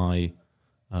 model my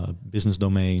business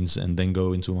domains, and then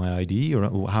go into my IDE, or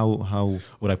how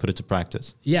would I put it to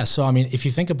practice? Yeah, so I mean, if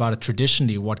you think about it,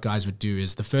 traditionally what guys would do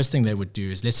is the first thing they would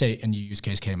do is, let's say a new use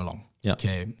case came along. Yeah.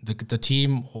 Okay, the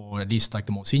team, or at least like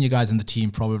the more senior guys in the team,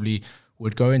 probably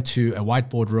would go into a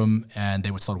whiteboard room and they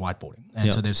would start whiteboarding.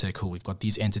 And so they'd say, cool, we've got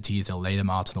these entities. They'll lay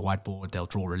them out on the whiteboard. They'll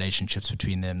draw relationships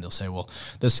between them. They'll say, well,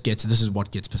 this is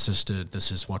what gets persisted.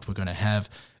 This is what we're going to have.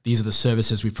 These are the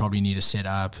services we probably need to set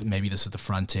up. Maybe this is the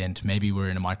front end. Maybe we're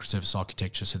in a microservice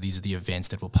architecture. So these are the events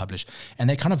that we'll publish. And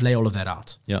they kind of lay all of that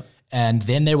out. Yeah. And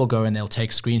then they will go and they'll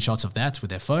take screenshots of that with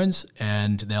their phones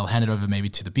and they'll hand it over maybe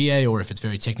to the BA, or if it's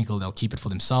very technical, they'll keep it for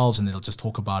themselves and they'll just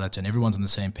talk about it and everyone's on the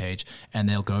same page and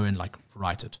they'll go and like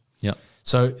write it. Yeah.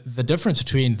 So the difference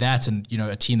between that and, you know,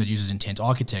 a team that uses Intent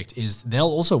Architect is they'll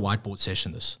also whiteboard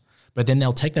session this, but then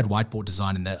they'll take that whiteboard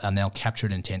design and they'll capture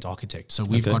it in Intent Architect. So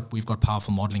we've got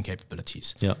powerful modeling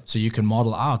capabilities. Yeah. So you can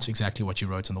model out exactly what you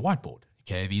wrote on the whiteboard.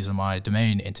 Okay, these are my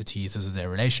domain entities. This is their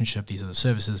relationship. These are the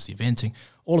services, the eventing.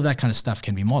 All of that kind of stuff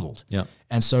can be modeled. Yeah.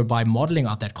 And so by modeling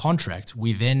out that contract,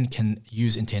 we then can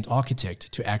use Intent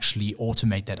Architect to actually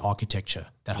automate that architecture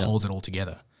that holds it all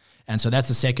together. And so that's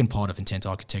the second part of Intent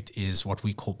Architect, is what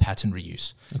we call pattern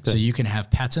reuse. Okay. So you can have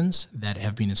patterns that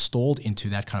have been installed into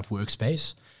that kind of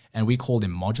workspace, and we call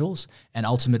them modules, and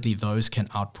ultimately those can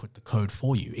output the code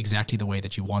for you exactly the way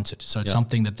that you want it. So it's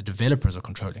something that the developers are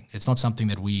controlling. It's not something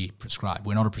that we prescribe.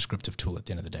 We're not a prescriptive tool at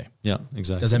the end of the day. Yeah,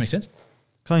 exactly. Does that make sense?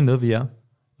 Kind of, yeah.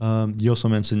 You also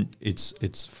mentioned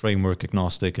it's framework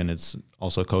agnostic and it's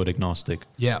also code agnostic.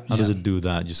 Yeah. How does it do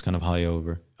that? Just kind of high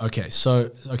over. Okay,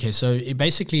 so it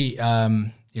basically,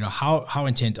 you know, how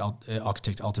Intent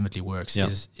Architect ultimately works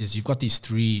is you've got these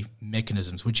three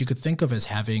mechanisms, which you could think of as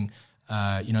having,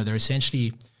 you know, they're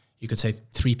essentially, you could say,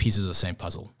 three pieces of the same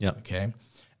puzzle. Yeah. Okay.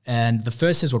 And the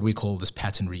first is what we call this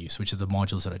pattern reuse, which is the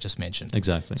modules that I just mentioned.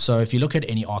 Exactly. So if you look at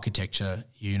any architecture,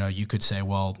 you know, you could say,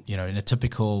 well, you know, in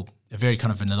a very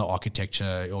kind of vanilla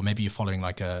architecture, or maybe you're following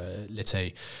like let's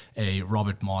say a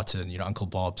Robert Martin, you know, Uncle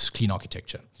Bob's clean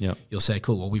architecture. Yeah. You'll say,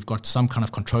 cool, well, we've got some kind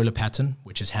of controller pattern,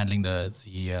 which is handling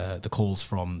the calls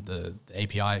from the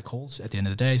API calls at the end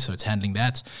of the day. So it's handling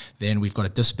that. Then we've got a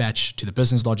dispatch to the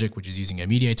business logic, which is using a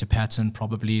mediator pattern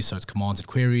probably. So it's commands and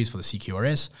queries for the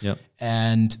CQRS. Yeah.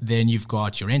 And then you've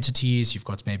got your entities, you've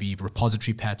got maybe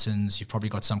repository patterns, you've probably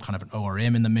got some kind of an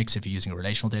ORM in the mix if you're using a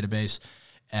relational database.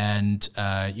 And,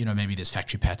 you know, maybe there's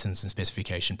factory patterns and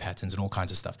specification patterns and all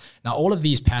kinds of stuff. Now, all of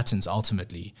these patterns,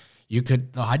 ultimately, the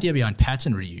idea behind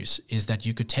pattern reuse is that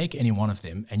you could take any one of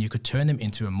them and you could turn them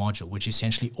into a module, which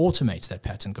essentially automates that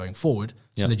pattern going forward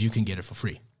so that you can get it for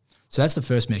free. So that's the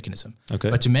first mechanism. Okay.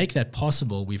 But to make that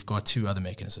possible, we've got two other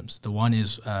mechanisms. The one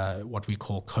is what we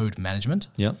call code management.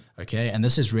 Yeah. Okay. And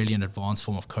this is really an advanced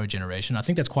form of code generation. I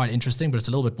think that's quite interesting, but it's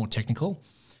a little bit more technical.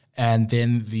 And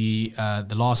then the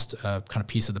last kind of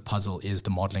piece of the puzzle is the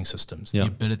modeling systems, the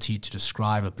ability to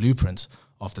describe a blueprint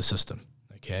of the system.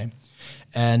 Okay,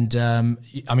 and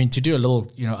I mean, to do a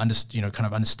little, kind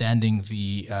of understanding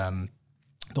the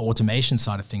automation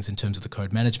side of things in terms of the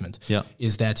code management,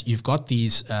 is that you've got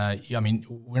these. I mean,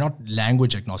 we're not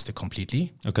language agnostic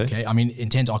completely. Okay. I mean,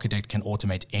 Intent Architect can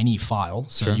automate any file,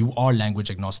 so you are language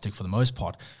agnostic for the most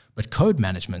part. But code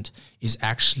management is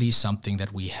actually something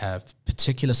that we have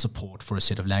particular support for a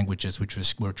set of languages,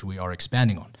 which we are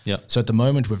expanding on. Yeah. So at the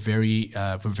moment, we're very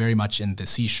much in the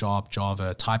C#,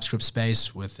 Java, TypeScript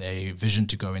space with a vision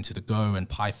to go into the Go and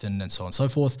Python and so on and so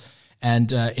forth.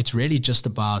 And it's really just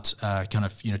about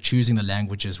choosing the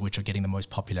languages which are getting the most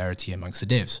popularity amongst the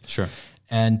devs. Sure.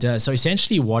 And so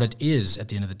essentially what it is at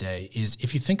the end of the day is,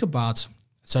 if you think about,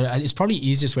 so it's probably the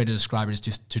easiest way to describe it is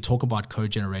just to talk about code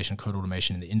generation, code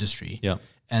automation in the industry,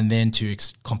 and then to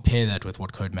compare that with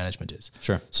what code management is.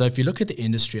 Sure. So if you look at the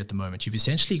industry at the moment, you've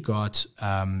essentially got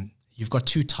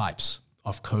two types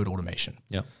of code automation.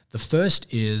 Yeah. The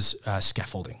first is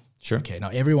scaffolding. Sure. Okay. Now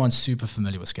everyone's super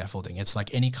familiar with scaffolding. It's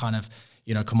like any kind of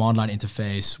command line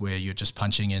interface where you're just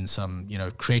punching in some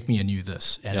create me a new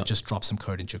this, and it just drops some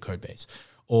code into your code base.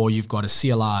 Or you've got a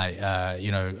CLI,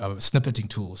 a snippeting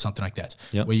tool, something like that,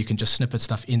 where you can just snippet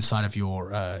stuff inside of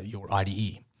your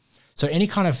IDE. So any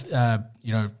kind of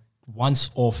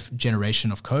once-off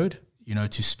generation of code,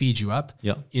 to speed you up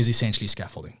is essentially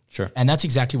scaffolding. Sure. And that's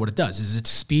exactly what it does, is it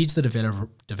speeds the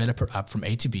developer up from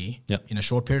A to B in a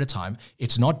short period of time.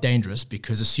 It's not dangerous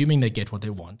because assuming they get what they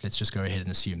want, let's just go ahead and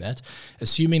assume that.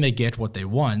 Assuming they get what they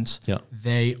want,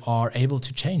 they are able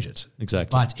to change it.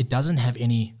 Exactly. But it doesn't have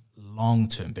any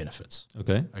long-term benefits.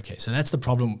 Okay, so that's the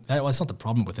problem. It's not the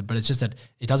problem with it, but it's just that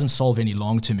it doesn't solve any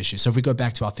long-term issues. So if we go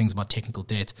back to our things about technical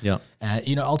debt,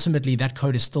 ultimately that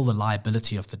code is still the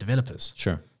liability of the developers.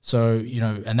 Sure. So,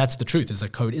 and that's the truth, is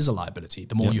that code is a liability.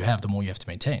 The more you have, the more you have to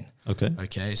maintain.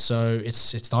 Okay. So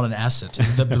it's not an asset.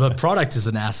 The product is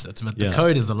an asset, but the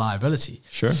code is the liability.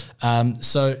 Sure.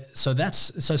 So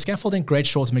scaffolding, great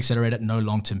short-term accelerator, no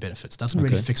long-term benefits. Doesn't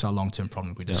really fix our long-term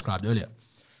problem we described earlier.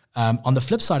 On the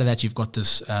flip side of that, you've got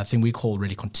this thing we call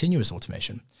really continuous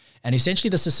automation. And essentially,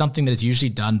 this is something that is usually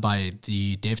done by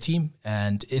the dev team.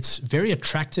 And it's very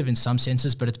attractive in some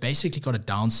senses, but it's basically got a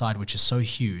downside, which is so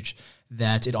huge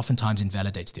that it oftentimes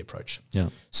invalidates the approach.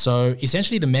 So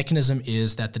essentially, the mechanism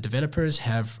is that the developers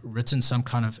have written some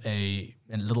kind of a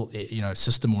little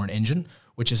system or an engine,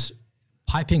 which is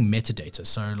piping metadata.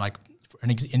 So like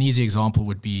an easy example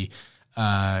would be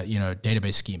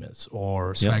database schemas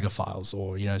or Swagger files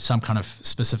or, some kind of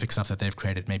specific stuff that they've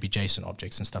created, maybe JSON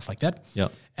objects and stuff like that.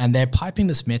 And they're piping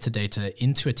this metadata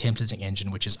into a templating engine,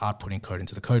 which is outputting code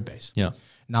into the code base.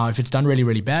 Now, if it's done really,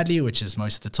 really badly, which is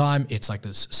most of the time, it's like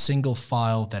this single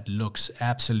file that looks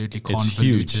absolutely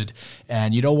convoluted,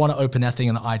 and you don't want to open that thing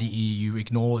in the IDE. You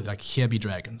ignore, like, here be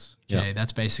dragons. Okay,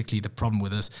 that's basically the problem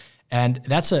with this. And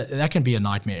that can be a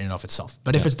nightmare in and of itself.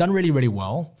 But if it's done really, really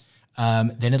well,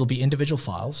 then it'll be individual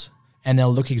files, and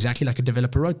they'll look exactly like a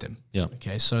developer wrote them.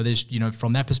 Okay, so there's,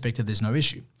 from that perspective, there's no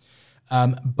issue.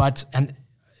 But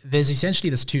there's essentially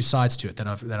there's two sides to it that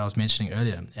I was mentioning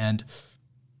earlier, and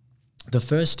the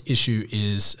first issue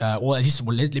is,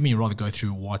 let me rather go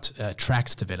through what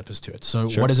attracts developers to it. So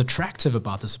what is attractive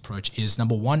about this approach is,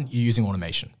 number one, you're using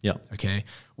automation. Okay,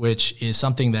 which is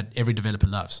something that every developer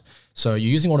loves. So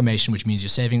you're using automation, which means you're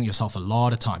saving yourself a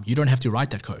lot of time. You don't have to write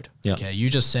that code. Okay,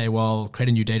 you just say, well, create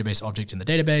a new database object in the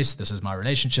database. This is my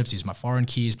relationships. These are my foreign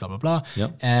keys, blah, blah, blah.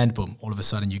 And boom, all of a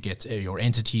sudden you get your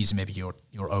entities, maybe your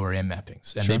ORM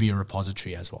mappings, and maybe your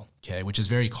repository as well. Okay, which is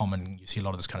very common. You see a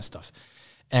lot of this kind of stuff.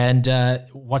 And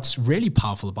what's really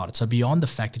powerful about it, so beyond the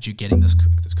fact that you're getting this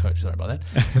code, sorry about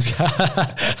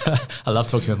that. I love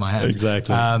talking with my hands.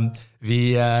 Exactly.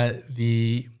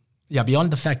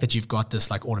 Beyond the fact that you've got this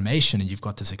like automation and you've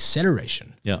got this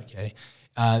acceleration. Okay.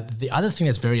 The other thing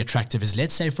that's very attractive is,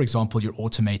 let's say, for example, you're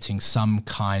automating some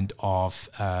kind of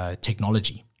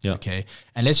technology. Okay.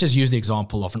 And let's just use the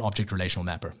example of an object relational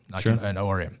mapper, like an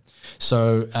ORM.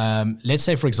 So let's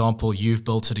say, for example, you've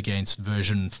built it against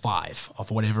version 5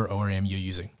 of whatever ORM you're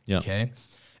using. Okay.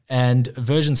 And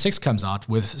version 6 comes out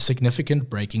with significant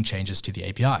breaking changes to the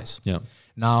APIs.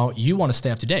 Now, you want to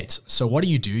stay up to date. So what do?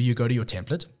 You go to your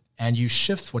template and you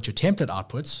shift what your template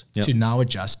outputs to now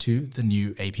adjust to the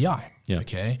new API.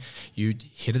 Okay, you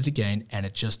hit it again, and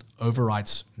it just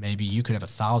overwrites. Maybe you could have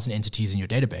 1,000 entities in your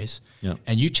database,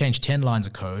 and you change 10 lines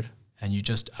of code, and you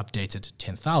just updated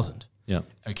 10,000.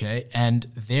 Okay, and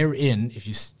therein, if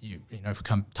you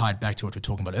come tied back to what we were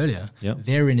talking about earlier,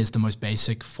 therein is the most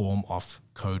basic form of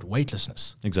code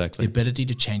weightlessness. Exactly, the ability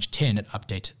to change 10 and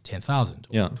update 10,000,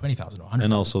 or 20,000, or 100,000,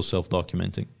 and also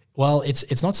self-documenting. Well,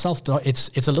 it's not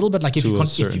it's a little bit like if you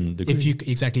consider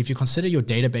your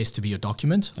database to be your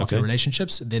document of your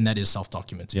relationships, then that is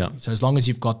self-documenting. So as long as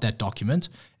you've got that document,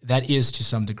 that is to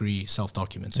some degree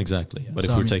self-documenting. Exactly. But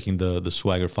if we're taking the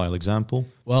Swagger file example,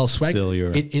 well,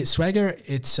 Swagger,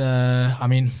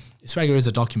 Swagger is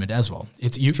a document as well.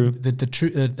 It's true.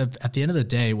 At the end of the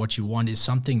day, what you want is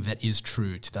something that is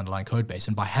true to the underlying code base.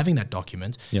 And by having that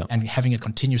document and having it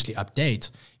continuously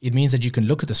update, it means that you can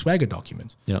look at the Swagger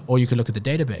document, or you can look at the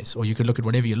database, or you can look at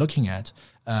whatever you're looking at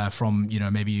from,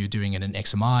 maybe you're doing it in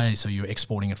XMI, so you're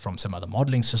exporting it from some other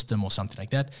modeling system or something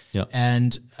like that.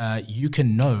 And you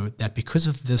can know that because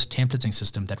of this templating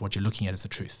system, that what you're looking at is the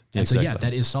truth. And so,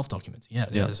 that is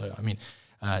self-documenting. So,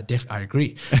 I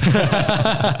agree.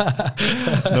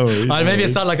 Maybe it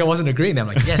sounded like I wasn't agreeing there.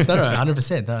 I'm like, yes, no,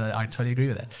 100%. I totally agree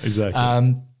with that.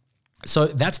 Exactly. So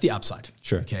that's the upside.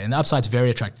 Okay, and the upside's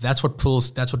very attractive. That's what draws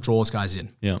guys in.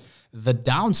 The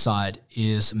downside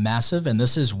is massive, and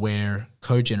this is where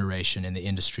code generation in the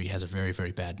industry has a very,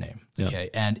 very bad name. Okay,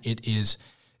 and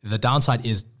the downside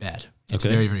is bad. It's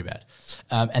very, very bad.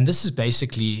 And this is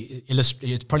basically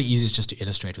it's probably easiest just to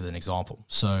illustrate with an example.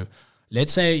 So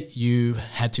let's say you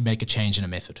had to make a change in a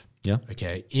method.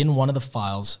 Okay. In one of the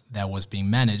files that was being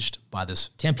managed by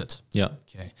this template.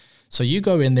 Okay. So you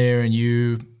go in there and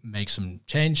you make some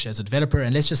change as a developer,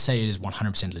 and let's just say it is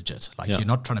 100% legit. Like you're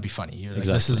not trying to be funny. You're like,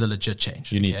 this is a legit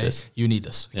change. You need this. You need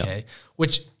this. Okay.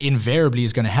 Which invariably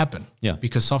is going to happen. Yeah.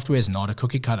 Because software is not a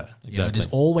cookie cutter. Exactly. You know, there's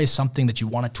always something that you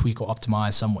want to tweak or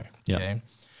optimize somewhere. Yeah. Okay.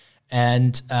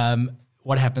 And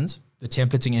what happens? The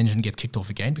templating engine gets kicked off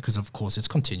again because, of course, it's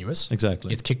continuous. Exactly.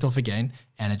 Gets kicked off again,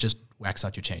 and it just whacks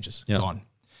out your changes. Yeah. Gone.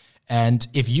 And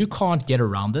if you can't get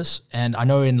around this, and I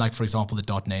know in, like, for example,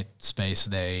 the .NET space,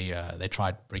 they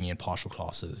tried bringing in partial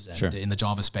classes. And in the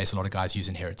Java space, a lot of guys use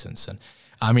inheritance. And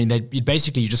I mean, you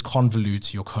just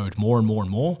convolute your code more and more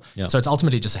and more. Yeah. So it's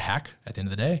ultimately just a hack at the end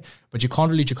of the day. But you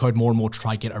convolute your code more and more to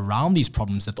try to get around these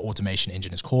problems that the automation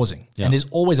engine is causing. Yeah. And there's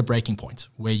always a breaking point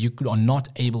where you are not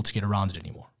able to get around it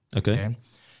anymore. Okay.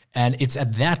 And it's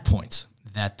at that point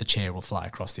that the chair will fly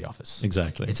across the office.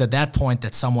 Exactly. It's at that point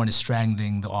that someone is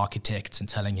strangling the architect and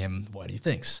telling him what he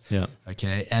thinks. Yeah.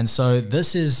 Okay. And so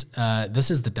this is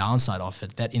the downside of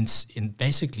it, that in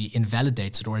basically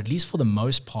invalidates it, or at least for the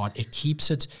most part, it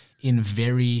keeps it in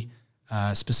very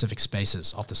specific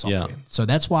spaces of the software. Yeah. So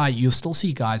that's why you'll still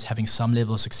see guys having some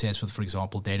level of success with, for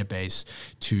example, database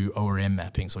to ORM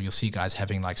mappings, or you'll see guys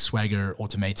having like Swagger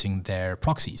automating their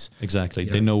proxies. Exactly.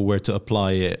 They know where to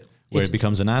apply it, where it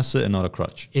becomes an asset and not a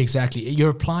crutch. Exactly. You're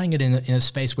applying it in a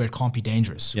space where it can't be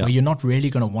dangerous, Yeah. where you're not really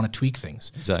going to want to tweak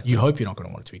things. Exactly. You hope you're not going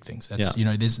to want to tweak things. That's, Yeah. you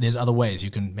know, there's other ways.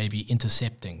 You can maybe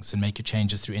intercept things and make your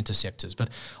changes through interceptors, but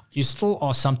you still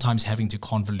are sometimes having to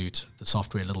convolute the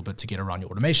software a little bit to get around your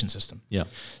automation system. Yeah.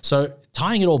 So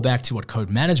tying it all back to what code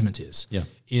management is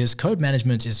code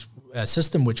management is a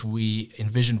system which we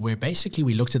envisioned where basically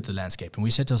we looked at the landscape and we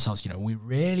said to ourselves, you know, we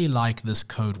really like this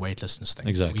code weightlessness thing.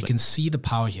 Exactly. We can see the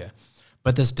power here.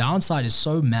 But this downside is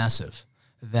so massive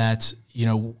that, you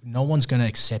know, no one's going to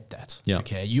accept that. Yeah.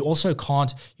 Okay. You also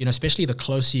can't, you know, especially the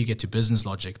closer you get to business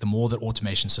logic, the more that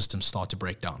automation systems start to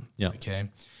break down. Yeah. Okay.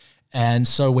 And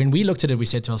so when we looked at it, we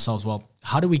said to ourselves, well,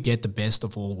 how do we get the best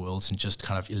of all worlds and just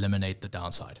kind of eliminate the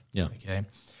downside? Yeah. Okay.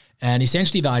 And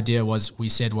essentially the idea was, we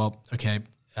said, well, okay,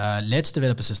 let's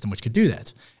develop a system which could do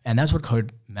that. And that's what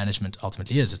code management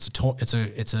ultimately is.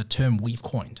 It's a term we've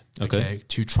coined, Okay.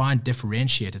 to try and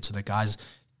differentiate it so that guys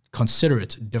consider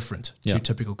it different Yeah. to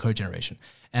typical code generation.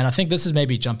 And I think this is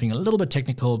maybe jumping a little bit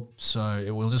technical,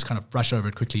 so we'll just kind of brush over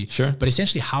it quickly. Sure. But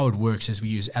essentially how it works is we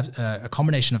use a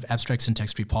combination of abstract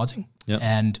syntax tree parsing Yeah.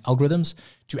 and algorithms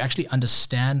to actually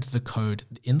understand the code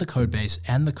in the code base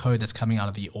and the code that's coming out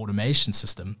of the automation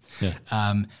system. Yeah.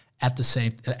 At the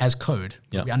same as code,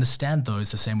 Yeah. we understand those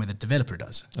the same way the developer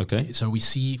does. Okay. So we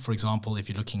see, for example, if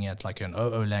you're looking at like an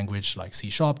OO language like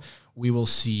C#, we will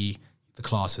see the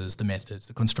classes, the methods,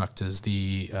 the constructors,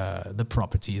 the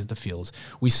properties, the fields.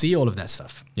 We see all of that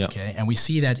stuff. Yeah. Okay, and we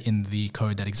see that in the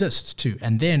code that exists too.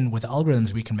 And then with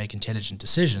algorithms, we can make intelligent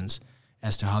decisions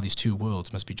as to how these two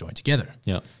worlds must be joined together.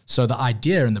 Yeah. So the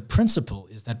idea and the principle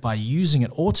is that by using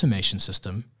an automation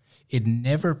system, it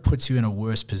never puts you in a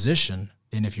worse position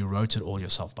than if you wrote it all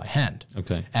yourself by hand.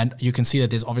 Okay. And you can see that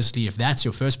there's obviously, if that's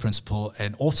your first principle,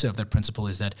 an offset of that principle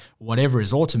is that whatever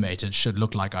is automated should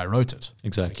look like I wrote it.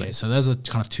 Exactly. Okay, so those are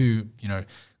kind of two, you know,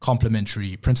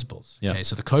 complementary principles. Yeah. Okay,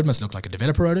 so the code must look like a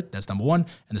developer wrote it. That's number one.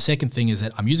 And the second thing is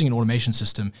that I'm using an automation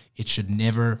system. It should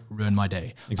never ruin my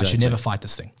day. I Exactly. should never fight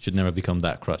this thing. Should never become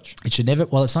that crutch. It should never.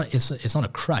 Well, it's not a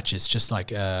crutch. It's just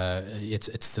like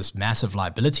it's this massive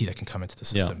liability that can come into the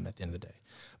system at the end of the day.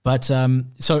 But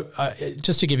so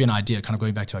just to give you an idea, kind of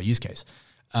going back to our use case.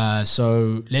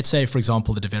 So let's say, for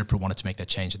example, the developer wanted to make that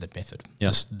change in that method,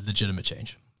 this legitimate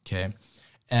change. Okay.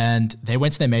 And they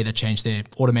went and they made that change. Their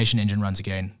automation engine runs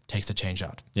again, takes the change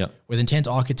out. Yeah. With Intent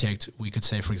Architect, we could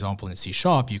say, for example, in C#,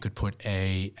 you could put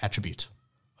a attribute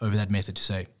over that method to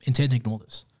say, intent ignore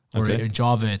this. Or Okay. in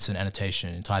Java, it's an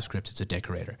annotation. In TypeScript, it's a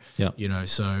decorator. Yeah. You know,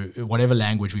 so whatever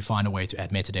language, we find a way to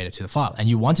add metadata to the file. And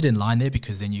you want it in line there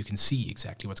because then you can see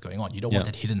exactly what's going on. You don't want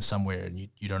that hidden somewhere and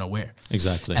you don't know where.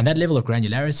 Exactly. And that level of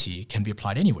granularity can be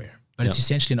applied anywhere. But it's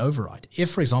essentially an override. If,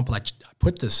 for example, I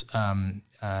put this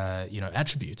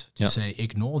attribute to say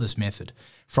ignore this method,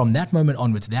 from that moment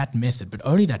onwards, that method, but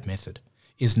only that method,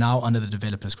 is now under the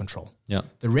developer's control. Yeah.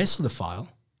 The rest of the file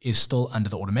is still under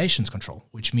the automation's control,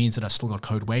 which means that I've still got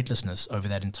code weightlessness over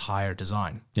that entire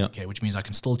design. Yeah. Okay, which means I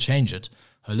can still change it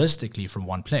holistically from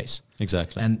one place.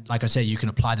 Exactly. And like I say, you can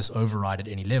apply this override at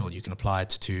any level. You can apply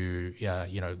it to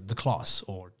the class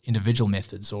or individual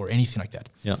methods or anything like that.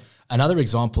 Yeah. Another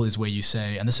example is where you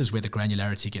say, and this is where the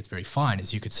granularity gets very fine,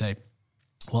 is you could say,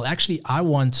 well, actually, I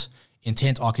want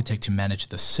Intent Architect to manage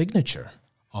the signature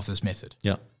of this method,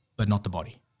 Yeah. but not the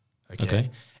body. Okay.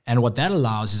 And what that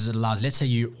allows is let's say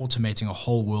you're automating a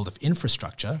whole world of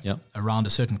infrastructure around a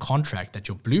certain contract that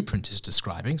your blueprint is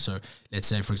describing. So let's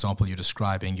say, for example, you're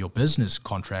describing your business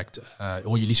contract or at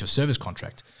least your service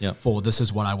contract for this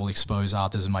is what I will expose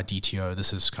out. This is my DTO.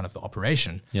 This is kind of the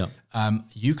operation.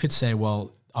 You could say,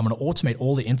 well, I'm going to automate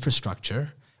all the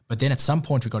infrastructure, but then at some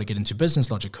point we've got to get into business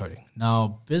logic coding.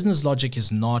 Now, business logic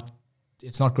is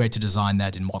it's not great to design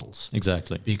that in models.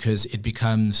 Exactly. Because it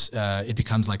becomes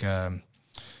like a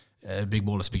big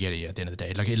ball of spaghetti at the end of the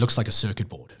day. Like it looks like a circuit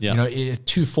board. You know,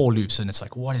 2 for loops, and it's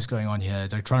like, what is going on here?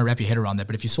 They're trying to wrap your head around that.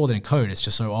 But if you saw that in code, it's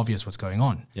just so obvious what's going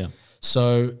on.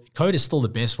 So code is still the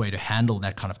best way to handle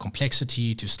that kind of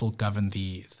complexity, to still govern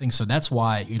the things. So that's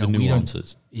why the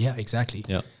nuances. Yeah, exactly.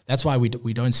 That's why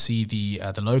we don't see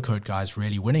the low code guys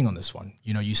really winning on this one.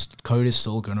 You know, code is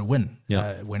still going to win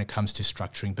when it comes to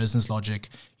structuring business logic.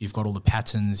 You've got all the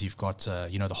patterns. You've got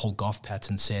the whole GOF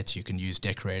pattern set. You can use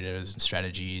decorators and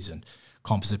strategies and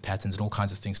composite patterns and all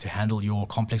kinds of things to handle your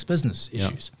complex business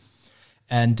issues.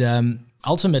 And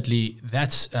ultimately,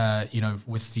 that's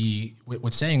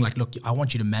with saying like, look, I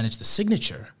want you to manage the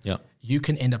signature. You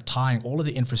can end up tying all of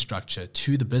the infrastructure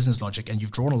to the business logic, and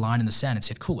you've drawn a line in the sand and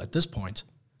said, cool, at this point,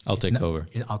 I'll take over.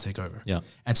 I'll take over.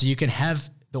 And so you can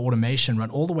have the automation run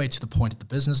all the way to the point of the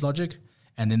business logic,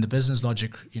 and then the business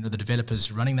logic, the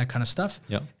developers running that kind of stuff,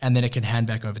 and then it can hand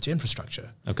back over to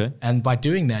infrastructure. And by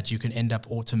doing that, you can end up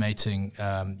automating,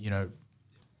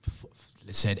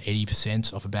 let's say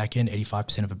 80% of a backend,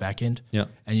 85% of a backend.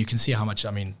 And you can see how much,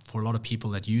 for a lot of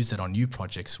people that use that on new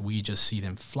projects, we just see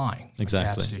them flying. Exactly.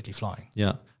 Like absolutely flying.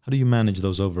 How do you manage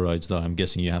those overrides though? I'm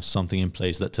guessing you have something in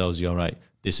place that tells you, all right,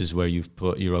 this is where you've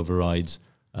put your overrides.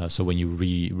 So when you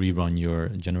rerun your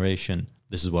generation,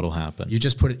 this is what will happen. You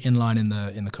just put it inline in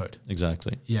the code.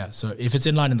 Exactly. So if it's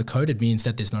inline in the code, it means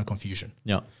that there's no confusion.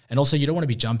 And also you don't want to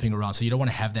be jumping around. So you don't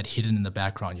want to have that hidden in the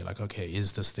background. You're like, okay,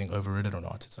 is this thing overridden or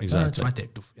not? It's like, no, it's right there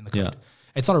in the code.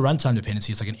 It's not a runtime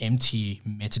dependency. It's like an empty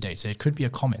metadata. It could be a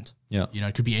comment.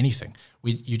 It could be anything.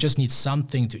 You just need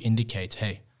something to indicate,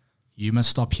 hey, you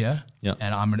must stop here,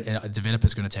 and a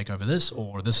developer's going to take over this,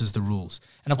 or this is the rules.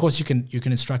 And of course, you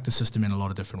can instruct the system in a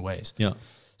lot of different ways.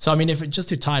 So just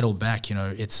to tie it all back,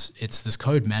 it's this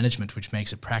code management which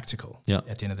makes it practical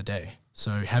at the end of the day.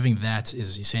 So having that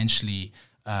is essentially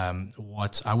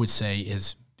what I would say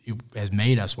has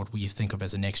made us what we think of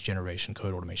as a next generation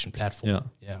code automation platform.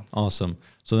 Awesome.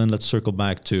 So then let's circle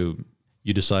back to,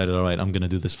 you decided, all right, I'm going to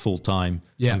do this full time.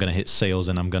 I'm going to hit sales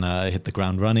and I'm going to hit the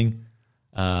ground running.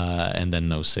 And then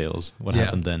no sales. What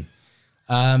happened then?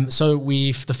 So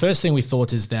the first thing we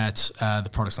thought is that the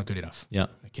product's not good enough.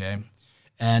 Okay.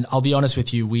 And I'll be honest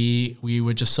with you, we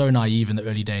were just so naive in the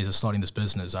early days of starting this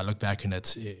business. I look back in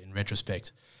it in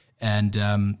retrospect, and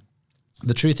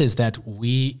the truth is that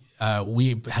we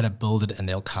had a build it and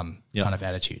they'll come kind of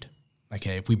attitude.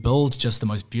 Okay, if we build just the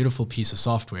most beautiful piece of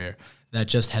software that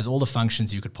just has all the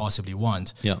functions you could possibly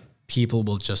want, people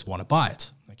will just want to buy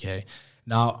it. Okay,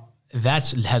 now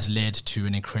that has led to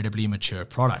an incredibly mature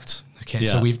product. Okay,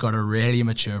 so we've got a really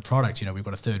mature product. We've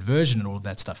got a 3rd version and all of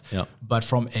that stuff. But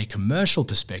from a commercial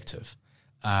perspective,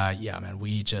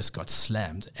 we just got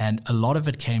slammed. And a lot of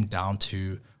it came down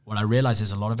to, what I realized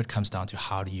is a lot of it comes down to,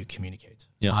 how do you communicate?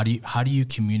 How do you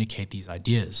communicate these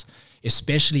ideas,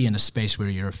 especially in a space where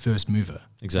you're a first mover?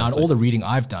 Now, all the reading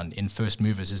I've done in first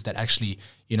movers is that actually,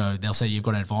 they'll say you've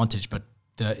got an advantage, but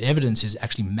the evidence is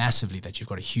actually massively that you've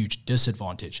got a huge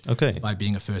disadvantage by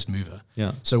being a first mover.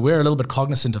 So we're a little bit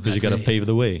cognizant of that. Because you got to pave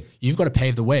the way. You've got to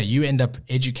pave the way. You end up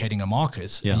educating a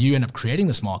market. You end up creating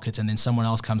this market, and then someone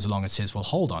else comes along and says, well,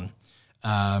 hold on.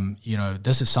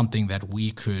 This is something that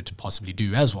we could possibly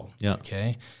do as well.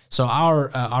 Okay. So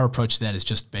our approach to that is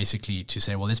just basically to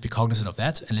say, well, let's be cognizant of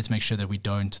that, and let's make sure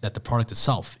that that the product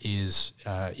itself is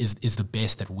the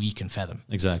best that we can fathom.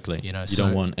 Exactly. You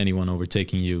don't want anyone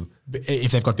overtaking you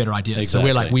if they've got better ideas. Exactly. So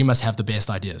we're like, we must have the best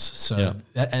ideas. So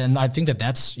and I think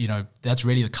that's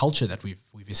really the culture that we've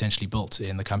essentially built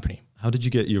in the company. How did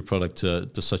you get your product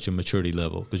to such a maturity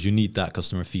level? Because you need that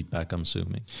customer feedback, I'm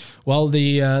assuming. Well,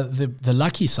 the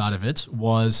lucky side of it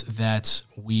was that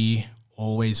we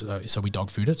always we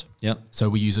dog food it. So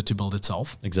we use it to build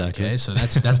itself. Exactly. Okay, so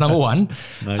that's number one,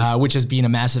 Nice. Which has been a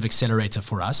massive accelerator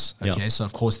for us. Okay, so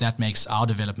of course that makes our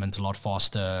development a lot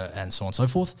faster and so on and so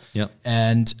forth.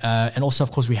 And also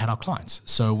of course we had our clients.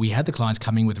 So we had the clients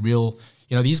coming with real,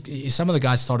 some of the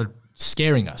guys started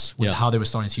scaring us with how they were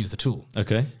starting to use the tool.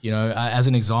 Okay. As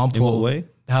an example. In what way?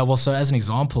 So as an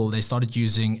example, they started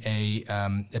using a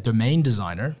domain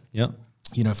designer.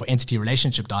 For entity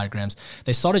relationship diagrams.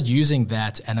 They started using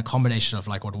that and a combination of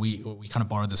like what we kind of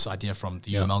borrowed this idea from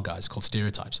the UML guys called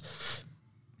stereotypes.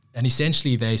 And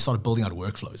essentially they started building out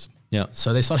workflows. Yeah.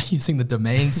 So they started using the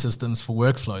domain systems for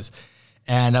workflows.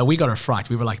 And we got a fright.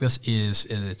 We were like, it's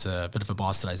a bit of a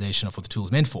bastardization of what the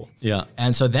tool's meant for. Yeah.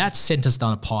 And so that sent us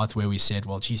down a path where we said,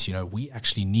 well, geez, we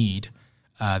actually need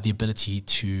the ability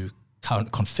to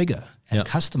configure and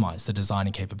customize the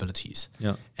designing capabilities.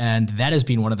 Yeah. And that has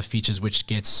been one of the features which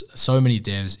gets so many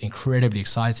devs incredibly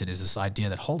excited, is this idea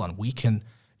that, hold on, we can,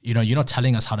 you're not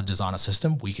telling us how to design a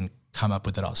system. We can come up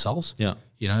with it ourselves. Yeah.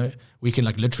 We can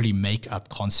like literally make up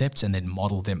concepts and then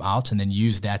model them out and then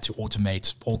use that to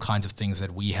automate all kinds of things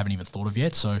that we haven't even thought of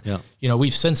yet. So,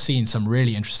 we've since seen some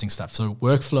really interesting stuff. So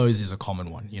workflows is a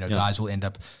common one. Guys will end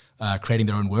up creating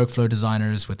their own workflow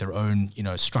designers with their own,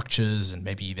 structures, and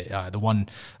maybe one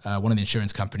of the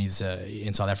insurance companies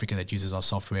in South Africa that uses our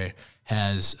software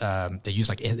has they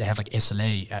have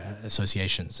SLA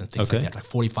associations and things like that, like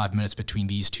 45 minutes between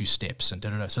these two steps and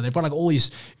da-da-da. So they've got like all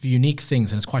these unique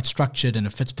things, and it's quite structured and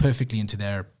it fits perfectly into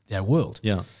their world.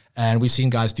 Yeah. And we've seen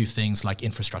guys do things like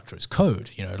infrastructure as code,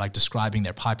 like describing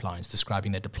their pipelines,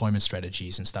 describing their deployment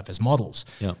strategies and stuff as models,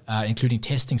 including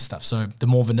testing stuff. So the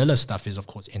more vanilla stuff is, of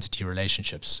course, entity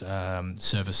relationships,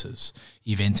 services,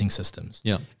 eventing systems.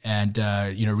 Yeah. And,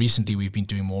 recently we've been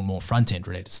doing more and more front-end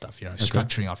related stuff,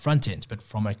 structuring our front ends, but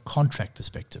from a contract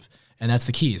perspective. And that's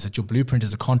the key, is that your blueprint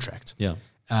is a contract. Yeah.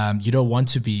 You don't want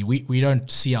to be, we don't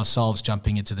see ourselves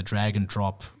jumping into the drag and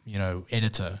drop,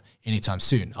 editor anytime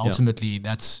soon. Ultimately,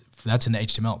 that's in the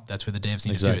HTML. That's where the devs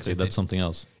need to do it. Exactly, that's something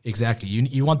else. Exactly.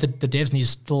 You want the devs need to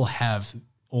still have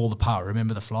all the power.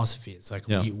 Remember the philosophy. It's like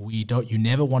you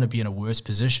never want to be in a worse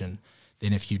position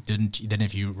than if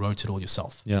you wrote it all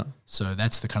yourself. Yeah. So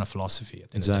that's the kind of philosophy.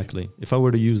 Exactly. If I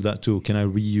were to use that tool, can I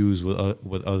reuse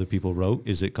what other people wrote?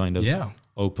 Is it kind of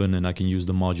open and I can use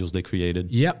the modules they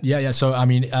created? Yeah. So, I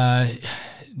mean,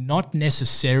 not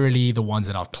necessarily the ones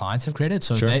that our clients have created.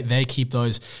 So they keep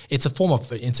those. It's a form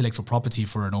of intellectual property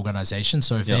for an organization.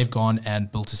 So if they've gone and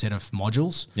built a set of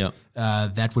modules,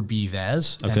 that would be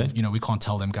theirs. Okay. And, we can't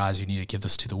tell them, guys, you need to give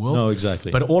this to the world. No,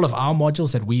 exactly. But all of our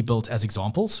modules that we built as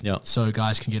examples, so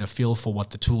guys can get a feel for what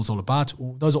the tool's all about,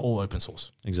 those are all open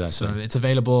source. Exactly. So it's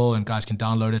available and guys can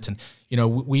download it. And,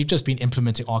 we've just been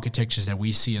implementing architectures that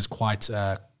we see as quite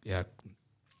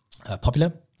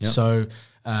popular. Yeah. So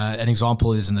an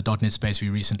example is in the .NET space, we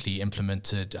recently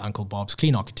implemented Uncle Bob's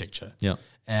Clean architecture. Yeah.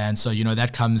 And so,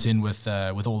 that comes in with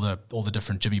all the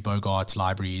different Jimmy Bogart's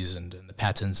libraries and the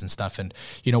patterns and stuff. And,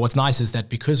 what's nice is that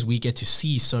because we get to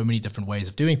see so many different ways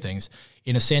of doing things,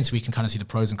 in a sense, we can kind of see the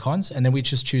pros and cons, and then we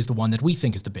just choose the one that we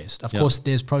think is the best. Of course,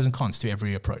 there's pros and cons to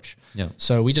every approach. Yeah.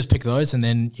 So we just pick those, and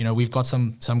then, we've got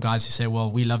some guys who say,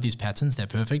 well, we love these patterns. They're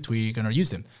perfect. We're going to use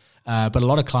them. But a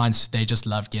lot of clients, they just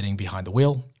love getting behind the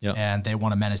wheel and they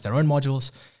want to manage their own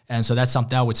modules. And so that's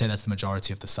something I would say that's the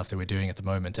majority of the stuff that we're doing at the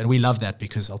moment. And we love that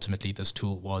because ultimately this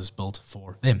tool was built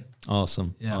for them.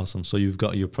 Awesome. Yeah. Awesome. So you've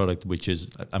got your product, which is,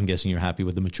 I'm guessing you're happy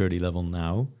with the maturity level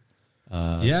now. So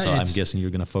I'm guessing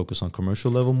you're going to focus on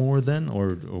commercial level more then,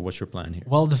 or what's your plan here?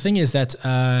 Well, the thing is that,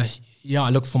 I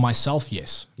look for myself,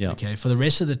 yes. Yeah. Okay. For the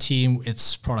rest of the team,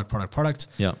 it's product.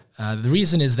 Yeah. The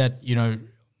reason is that,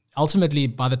 ultimately,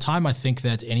 by the time I think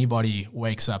that anybody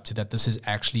wakes up to that this is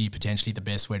actually potentially the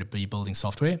best way to be building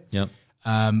software,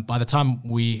 by the time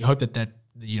we hope that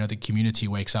the community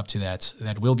wakes up to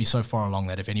that we'll be so far along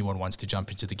that if anyone wants to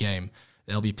jump into the game,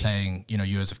 they'll be playing,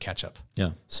 years of catch up.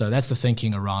 Yeah. So that's the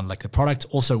thinking around like the product.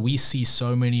 Also, we see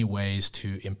so many ways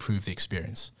to improve the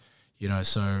experience.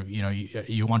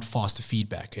 You want faster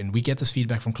feedback, and we get this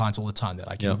feedback from clients all the time. That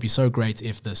like, it would be so great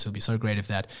if this, it'll be so great if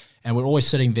that, and we're always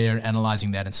sitting there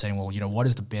analyzing that and saying, well, what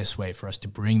is the best way for us to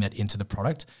bring that into the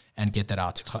product and get that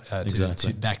out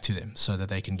to back to them so that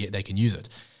they can use it.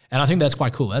 And I think that's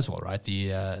quite cool as well, right? The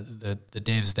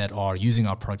devs that are using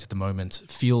our product at the moment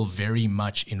feel very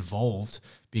much involved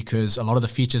because a lot of the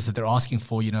features that they're asking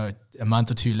for, a month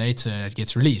or two later, it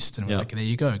gets released, and we're like, there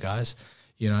you go, guys.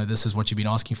 This is what you've been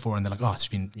asking for. And they're like, it's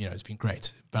been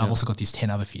great. But I've also got these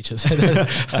 10 other features.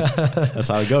 That's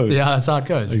how it goes. Yeah, that's how it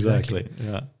goes. Exactly.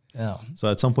 Yeah. So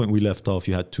at some point we left off,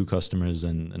 you had 2 customers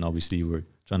and obviously you were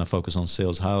trying to focus on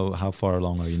sales. How far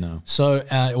along are you now? So,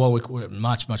 we're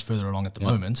much, much further along at the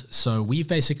moment. So we've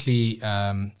basically,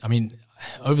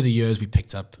 over the years we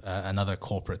picked up another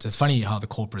corporate. It's funny how the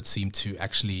corporates seem to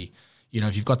actually,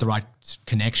 if you've got the right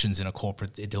connections in a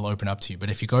corporate, it'll open up to you. But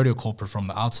if you go to a corporate from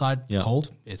the outside,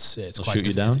 cold, it's quite shoot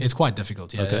you down? It's quite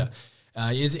difficult. Yeah. Okay.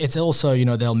 It's also,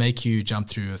 they'll make you jump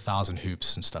through 1,000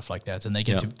 hoops and stuff like that, and they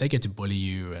get to bully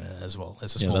you as well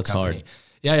as a small company. Hard.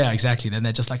 Yeah, exactly. Then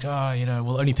they're just like, oh,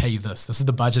 we'll only pay you this. This is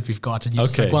the budget we've got. And you're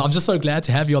just Okay. like, well, I'm just so glad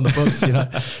to have you on the books,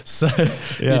 So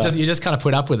you just kind of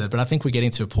put up with it. But I think we're getting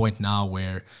to a point now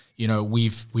where,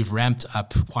 we've ramped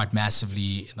up quite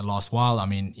massively in the last while. I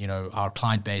mean, our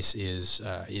client base is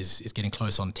getting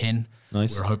close on 10.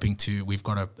 Nice. We're hoping we've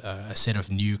got a set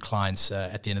of new clients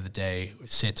at the end of the day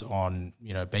set on,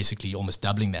 basically almost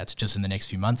doubling that just in the next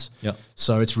few months. Yeah.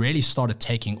 So it's really started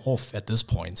taking off at this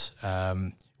point.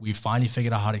 We finally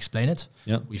figured out how to explain it.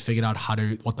 Yeah. We figured out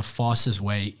what the fastest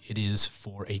way it is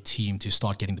for a team to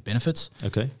start getting the benefits.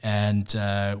 Okay. And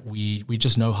we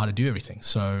just know how to do everything.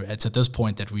 So it's at this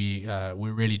point that we're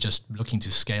really just looking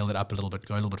to scale it up a little bit,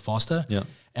 go a little bit faster. Yeah.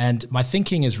 And my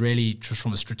thinking is really just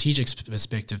from a strategic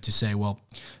perspective to say, well,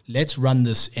 let's run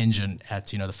this engine at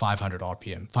the 500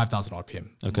 RPM, 5,000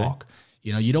 RPM mark.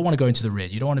 You don't want to go into the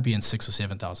red. You don't want to be in 6,000 or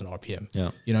 7,000 RPM.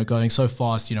 Yeah. Going so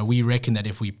fast. We reckon that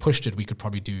if we pushed it, we could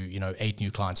probably do 8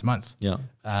 new clients a month. Yeah.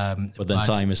 But then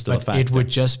time is still a factor. It would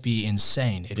just be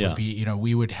insane. It Yeah. would be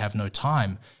we would have no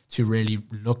time to really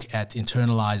look at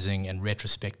internalizing and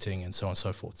retrospecting and so on and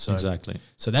so forth. So Exactly.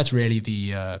 So that's really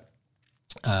the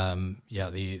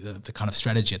kind of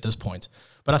strategy at this point.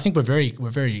 But I think we're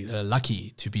very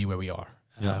lucky to be where we are.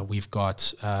 Yeah. We've got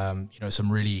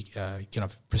some really kind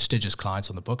of prestigious clients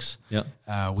on the books. Yeah.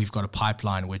 We've got a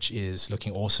pipeline which is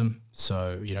looking awesome.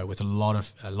 So with a lot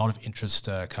of interest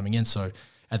coming in. So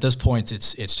at this point,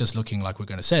 it's just looking like we're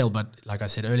going to sail. But like I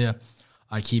said earlier,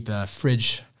 I keep a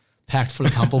fridge packed full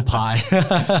of humble pie.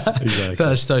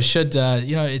 Exactly. So should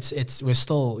we're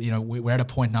still we're at a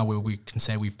point now where we can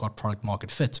say we've got product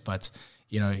market fit, but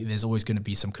there's always going to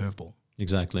be some curveball.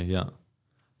 Exactly. Yeah.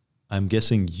 I'm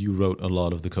guessing you wrote a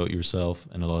lot of the code yourself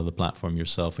and a lot of the platform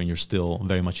yourself, and you're still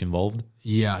very much involved.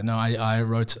 Yeah, no, I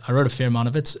wrote a fair amount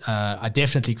of it. I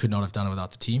definitely could not have done it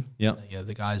without the team. Yeah.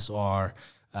 The guys are.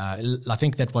 I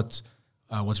think that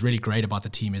what's really great about the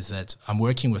team is that I'm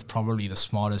working with probably the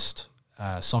smartest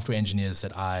software engineers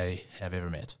that I have ever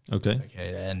met. Okay.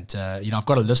 And I've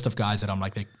got a list of guys that I'm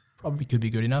like, they probably could be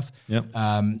good enough. Yeah.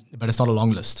 But it's not a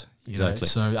long list. Exactly.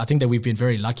 So I think that we've been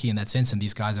very lucky in that sense, and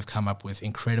these guys have come up with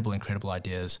incredible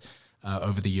ideas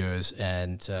over the years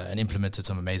and implemented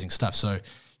some amazing stuff. So,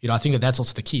 I think that that's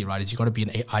also the key, right? Is you've got to be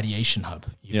an ideation hub.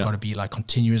 You've got to be like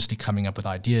continuously coming up with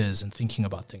ideas and thinking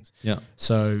about things. Yeah.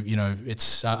 So,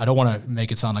 it's, I don't want to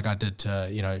make it sound like I did,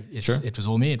 it was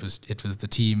all me. It was the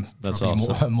team. That's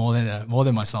awesome. more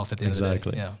than myself at the end of the day.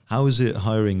 Exactly. Yeah. How is it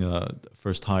hiring a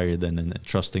first hire then and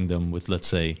trusting them with, let's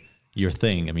say, your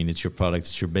thing? I mean, it's your product,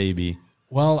 it's your baby.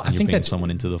 Well, I think bringing that someone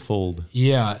into the fold.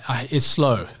 Yeah, it's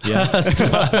slow. Yeah.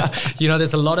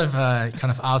 There's a lot of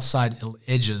kind of outside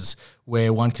edges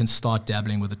where one can start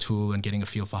dabbling with the tool and getting a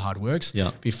feel for how it works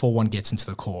before one gets into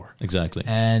the core. Exactly.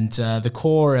 And the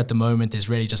core at the moment is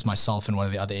really just myself and one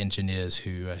of the other engineers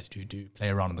who do play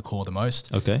around in the core the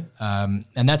most. Okay.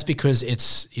 And that's because it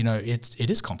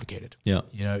is complicated. Yeah.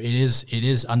 It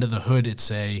is under the hood.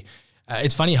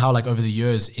 It's funny how like over the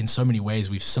years, in so many ways,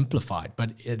 we've simplified. But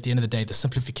at the end of the day, the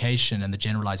simplification and the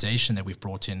generalization that we've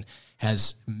brought in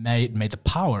has made the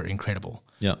power incredible.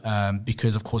 Yeah.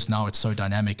 Because of course now it's so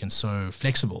dynamic and so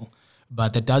flexible.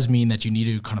 But that does mean that you need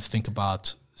to kind of think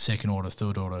about second order,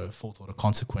 third order, fourth order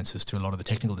consequences to a lot of the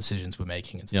technical decisions we're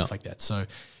making and stuff like that. So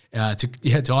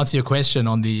to answer your question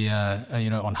on the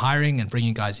on hiring and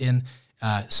bringing guys in.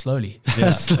 Slowly.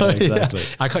 Yeah, slowly.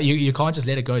 exactly. You can't just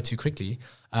let it go too quickly.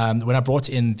 When I brought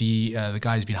in the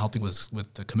guy who's been helping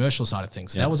with the commercial side of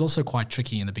things, that was also quite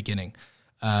tricky in the beginning.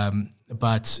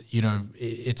 But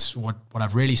it's what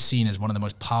I've really seen as one of the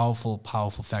most powerful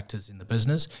factors in the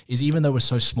business is even though we're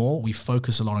so small, we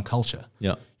focus a lot on culture.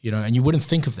 Yeah. And you wouldn't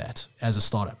think of that as a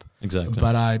startup. Exactly.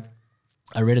 But I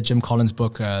read a Jim Collins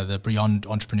book, The Beyond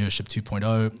Entrepreneurship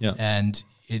 2.0, and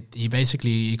he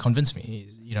basically convinced me,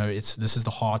 this is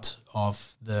the heart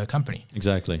of the company.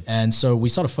 Exactly. And so we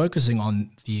started focusing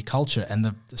on the culture, and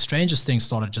the strangest things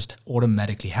started just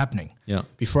automatically happening. Yeah.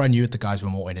 Before I knew it, the guys were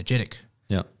more energetic.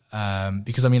 Yeah.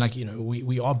 Because I mean, like,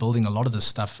 we are building a lot of this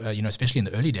stuff, especially in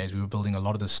the early days, we were building a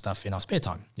lot of this stuff in our spare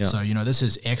time. Yeah. So, this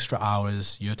is extra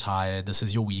hours, you're tired, this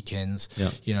is your weekends.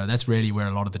 Yeah. That's really where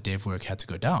a lot of the dev work had to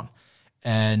go down.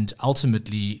 And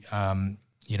ultimately,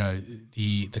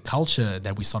 the culture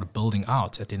that we started building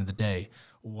out at the end of the day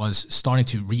was starting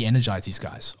to re-energize these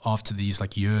guys after these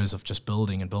like years of just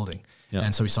building and building. Yeah.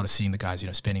 And so we started seeing the guys,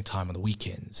 spending time on the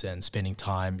weekends and spending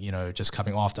time, just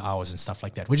coming after hours and stuff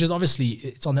like that, which is obviously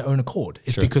it's on their own accord.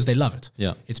 It's because they love it.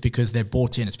 Yeah. It's because they're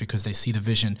bought in. It's because they see the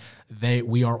vision.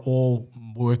 We are all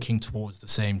working towards the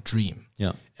same dream.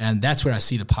 Yeah. And that's where I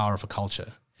see the power of a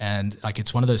culture. And like,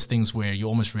 it's one of those things where you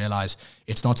almost realize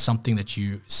it's not something that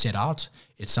you set out.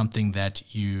 It's something that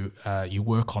you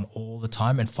work on all the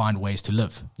time and find ways to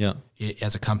live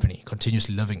as a company,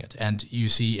 continuously living it. And you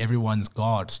see everyone's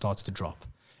guard starts to drop.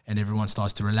 And everyone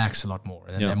starts to relax a lot more,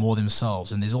 and then they're more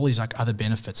themselves. And there's all these like other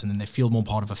benefits, and then they feel more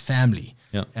part of a family.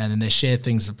 And then they share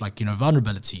things like, you know,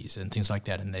 vulnerabilities and things like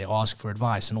that, and they ask for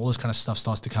advice, and all this kind of stuff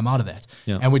starts to come out of that.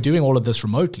 And we're doing all of this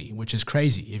remotely, which is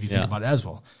crazy if you think about it as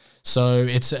well. So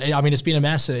it's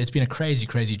been a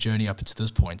crazy journey up to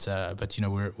this point. But you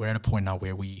know, we're at a point now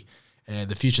where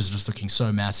the future is just looking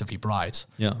so massively bright.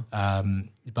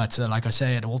 But like I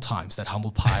say at all times, that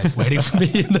humble pie is waiting for me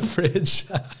in the fridge.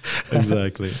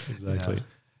 Exactly.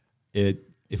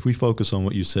 If we focus on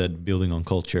what you said, building on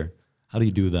culture, how do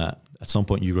you do that? At some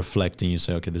point you reflect and you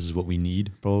say, okay, this is what we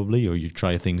need probably, or you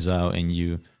try things out and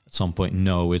you at some point,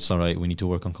 no, it's all right, we need to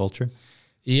work on culture.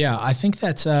 Yeah, I think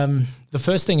that the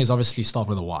first thing is obviously start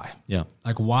with a why.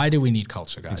 Like, why do we need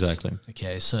culture, guys? Exactly.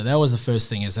 Okay, so that was the first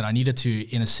thing, is that I need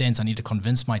to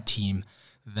convince my team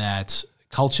that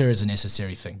culture is a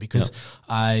necessary thing, because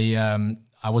I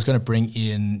was going to bring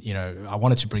in, you know, I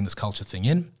wanted to bring this culture thing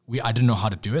in. I didn't know how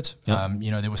to do it. You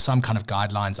know, there were some kind of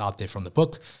guidelines out there from the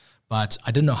book, but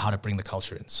I didn't know how to bring the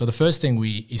culture in. So the first thing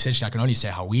I can only say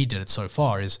how we did it so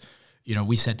far is, you know,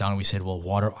 we sat down and we said, well,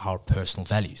 what are our personal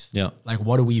values? Like,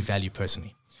 what do we value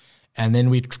personally? And then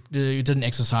we did an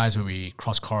exercise where we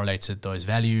cross-correlated those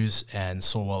values and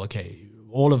saw, well, okay,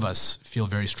 all of us feel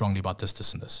very strongly about this,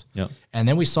 this, and this. And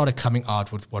then we started coming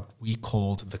out with what we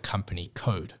called the company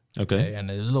code. Okay. And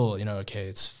it was a little, you know, okay,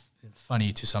 it's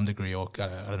funny to some degree, or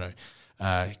I don't know,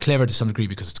 clever to some degree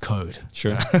because it's code.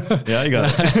 Sure. Yeah, you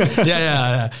got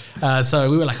it. So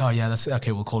we were like, oh yeah, that's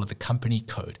okay. We'll call it the company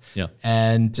code.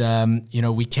 And you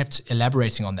know, we kept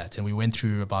elaborating on that, and we went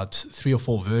through about 3 or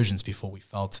 4 versions before we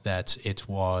felt that it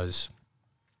was,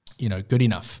 you know, good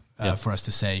enough for us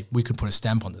to say we could put a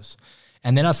stamp on this.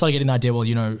 And then I started getting the idea, well,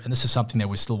 you know, and this is something that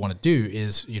we still want to do,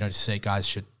 is, you know, to say guys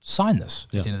should sign this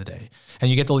at the end of the day. And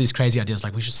you get all these crazy ideas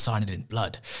like we should sign it in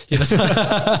blood. You know?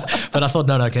 But I thought,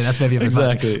 no, okay, that's maybe a bit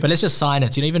much. But let's just sign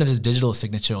it, you know, even if it's a digital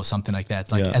signature or something like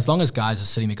that. Like, as long as guys are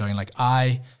sitting there going like,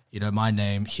 you know, my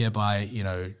name hereby, you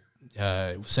know,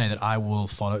 say that I will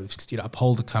follow, you know,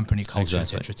 uphold the company culture,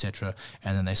 et cetera,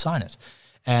 and then they sign it.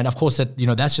 And of course, that, you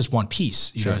know, that's just one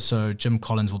piece. You know, so Jim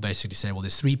Collins will basically say, well,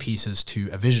 there's 3 pieces to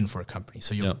a vision for a company.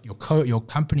 So your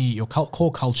company, your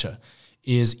core culture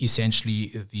is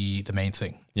essentially the main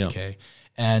thing. Okay.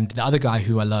 And the other guy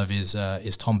who I love is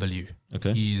Tom Bellew.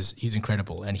 Okay. He's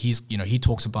incredible. And he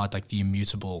talks about like the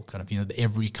immutable kind of, you know,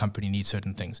 every company needs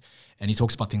certain things. And he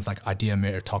talks about things like idea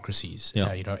meritocracies.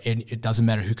 You know, it doesn't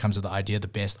matter who comes with the idea, the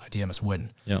best idea must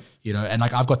win. You know, and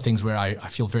like I've got things where I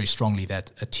feel very strongly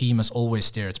that a team must always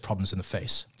stare its problems in the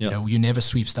face. You know, you never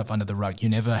sweep stuff under the rug. You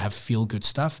never have feel good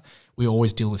stuff. We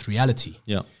always deal with reality.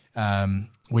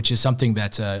 Which is something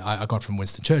that I got from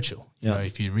Winston Churchill. You know,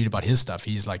 if you read about his stuff,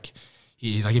 he's like,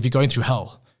 if you're going through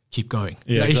hell, keep going.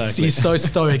 Yeah, you know, he's so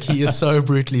stoic. He is so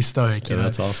brutally stoic. You know?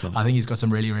 That's awesome. I think he's got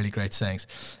some really, really great sayings.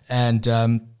 And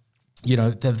you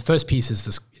know, the first piece is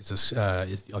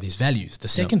these values. The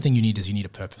second thing you need a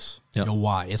purpose. Your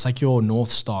why. It's like your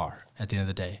North Star at the end of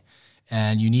the day.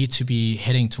 And you need to be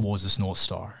heading towards this North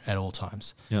Star at all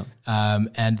times.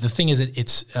 And the thing is,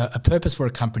 it's a purpose for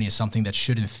a company is something that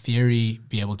should, in theory,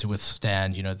 be able to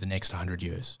withstand, you know, the next 100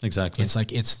 years. Exactly. It's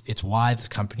like it's why the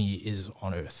company is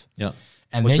on Earth.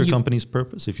 And what's your company's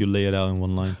purpose if you lay it out in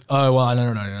one line? Oh, well,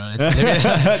 no.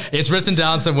 It's written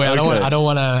down somewhere. I don't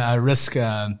want to risk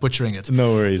butchering it.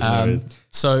 No worries.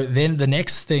 So then the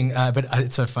next thing, but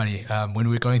it's so funny. When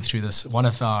we were going through this, one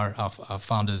of our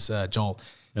founders, Joel,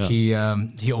 he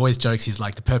always jokes, he's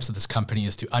like, the purpose of this company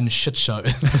is to unshit show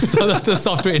the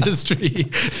software industry.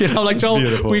 You know, like,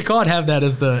 Joel, we can't have that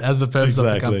as the purpose of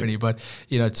the company. But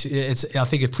you know, I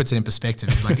think it puts it in perspective.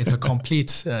 It's like it's a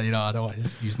complete. You know, I don't want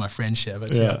to use my French here,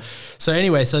 but So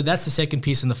anyway, so that's the second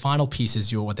piece, and the final piece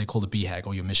is what they call the BHAG,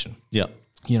 or your mission.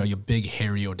 You know, your big,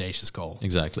 hairy, audacious goal.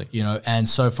 Exactly. You know, and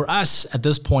so for us at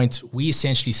this point, we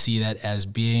essentially see that as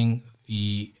being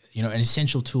an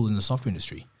essential tool in the software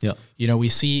industry. You know, we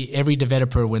see every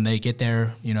developer when they get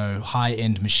their, you know,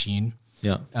 high-end machine,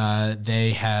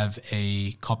 they have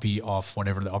a copy of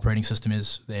whatever the operating system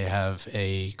is. They have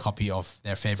a copy of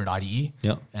their favorite IDE,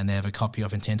 and they have a copy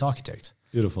of Intent Architect.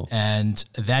 Beautiful. And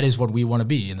that is what we want to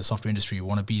be in the software industry. We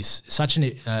want to be such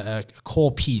a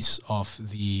core piece of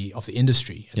the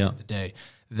industry at the end of the day,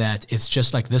 that it's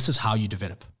just like, this is how you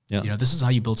develop. You know, this is how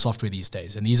you build software these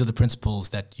days, and these are the principles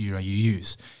that you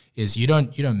use. is you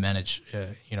don't manage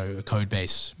a code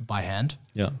base by hand.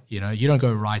 Yeah. You don't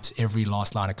go write every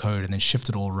last line of code and then shift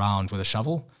it all around with a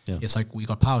shovel. Yeah. It's like we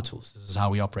got power tools. This is how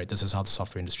we operate. This is how the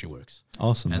software industry works.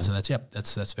 Awesome. And man. so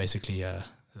that's basically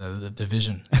the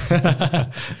vision.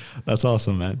 That's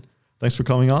awesome, man. Thanks for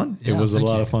coming on. Yeah, it was a thank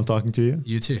lot you. of fun talking to you.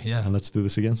 You too. Yeah. And let's do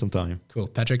this again sometime. Cool.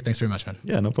 Patrick, thanks very much, man.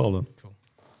 Yeah, no problem. Cool.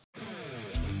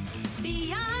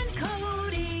 Beyond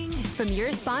Coding. From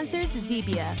your sponsors,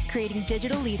 Zebia, creating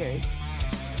digital leaders.